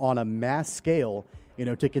them on a mass scale,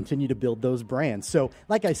 to continue to build those brands. So,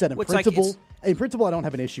 like I said, in principle, I don't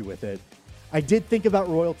have an issue with it. I did think about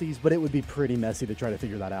royalties, but it would be pretty messy to try to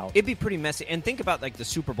figure that out. It'd be pretty messy. And think about like the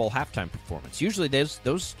Super Bowl halftime performance. Usually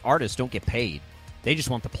those artists don't get paid. They just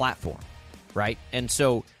want the platform. Right, and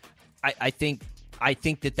so I think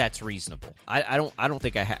that's reasonable. I don't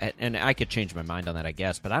think and I could change my mind on that, I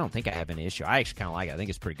guess, but I don't think I have any issue. I actually kind of like it. I think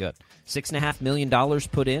it's pretty good. $6.5 million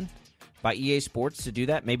put in by EA Sports to do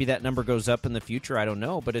that. Maybe that number goes up in the future. I don't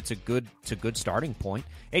know, but it's a good starting point.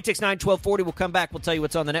 869-1240. We'll come back. We'll tell you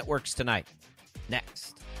what's on the networks tonight.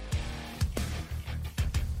 Next.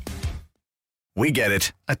 We get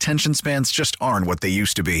it. Attention spans just aren't what they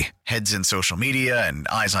used to be. Heads in social media and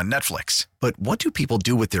eyes on Netflix. But what do people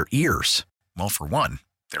do with their ears? Well, for one,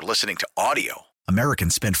 they're listening to audio.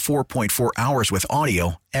 Americans spend 4.4 hours with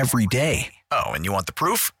audio every day. Oh, and you want the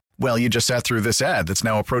proof? Well, you just sat through this ad that's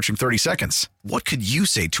now approaching 30 seconds. What could you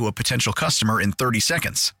say to a potential customer in 30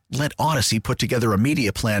 seconds? Let Odyssey put together a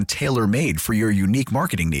media plan tailor-made for your unique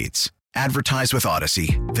marketing needs. Advertise with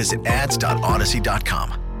Odyssey. Visit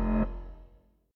ads.odyssey.com.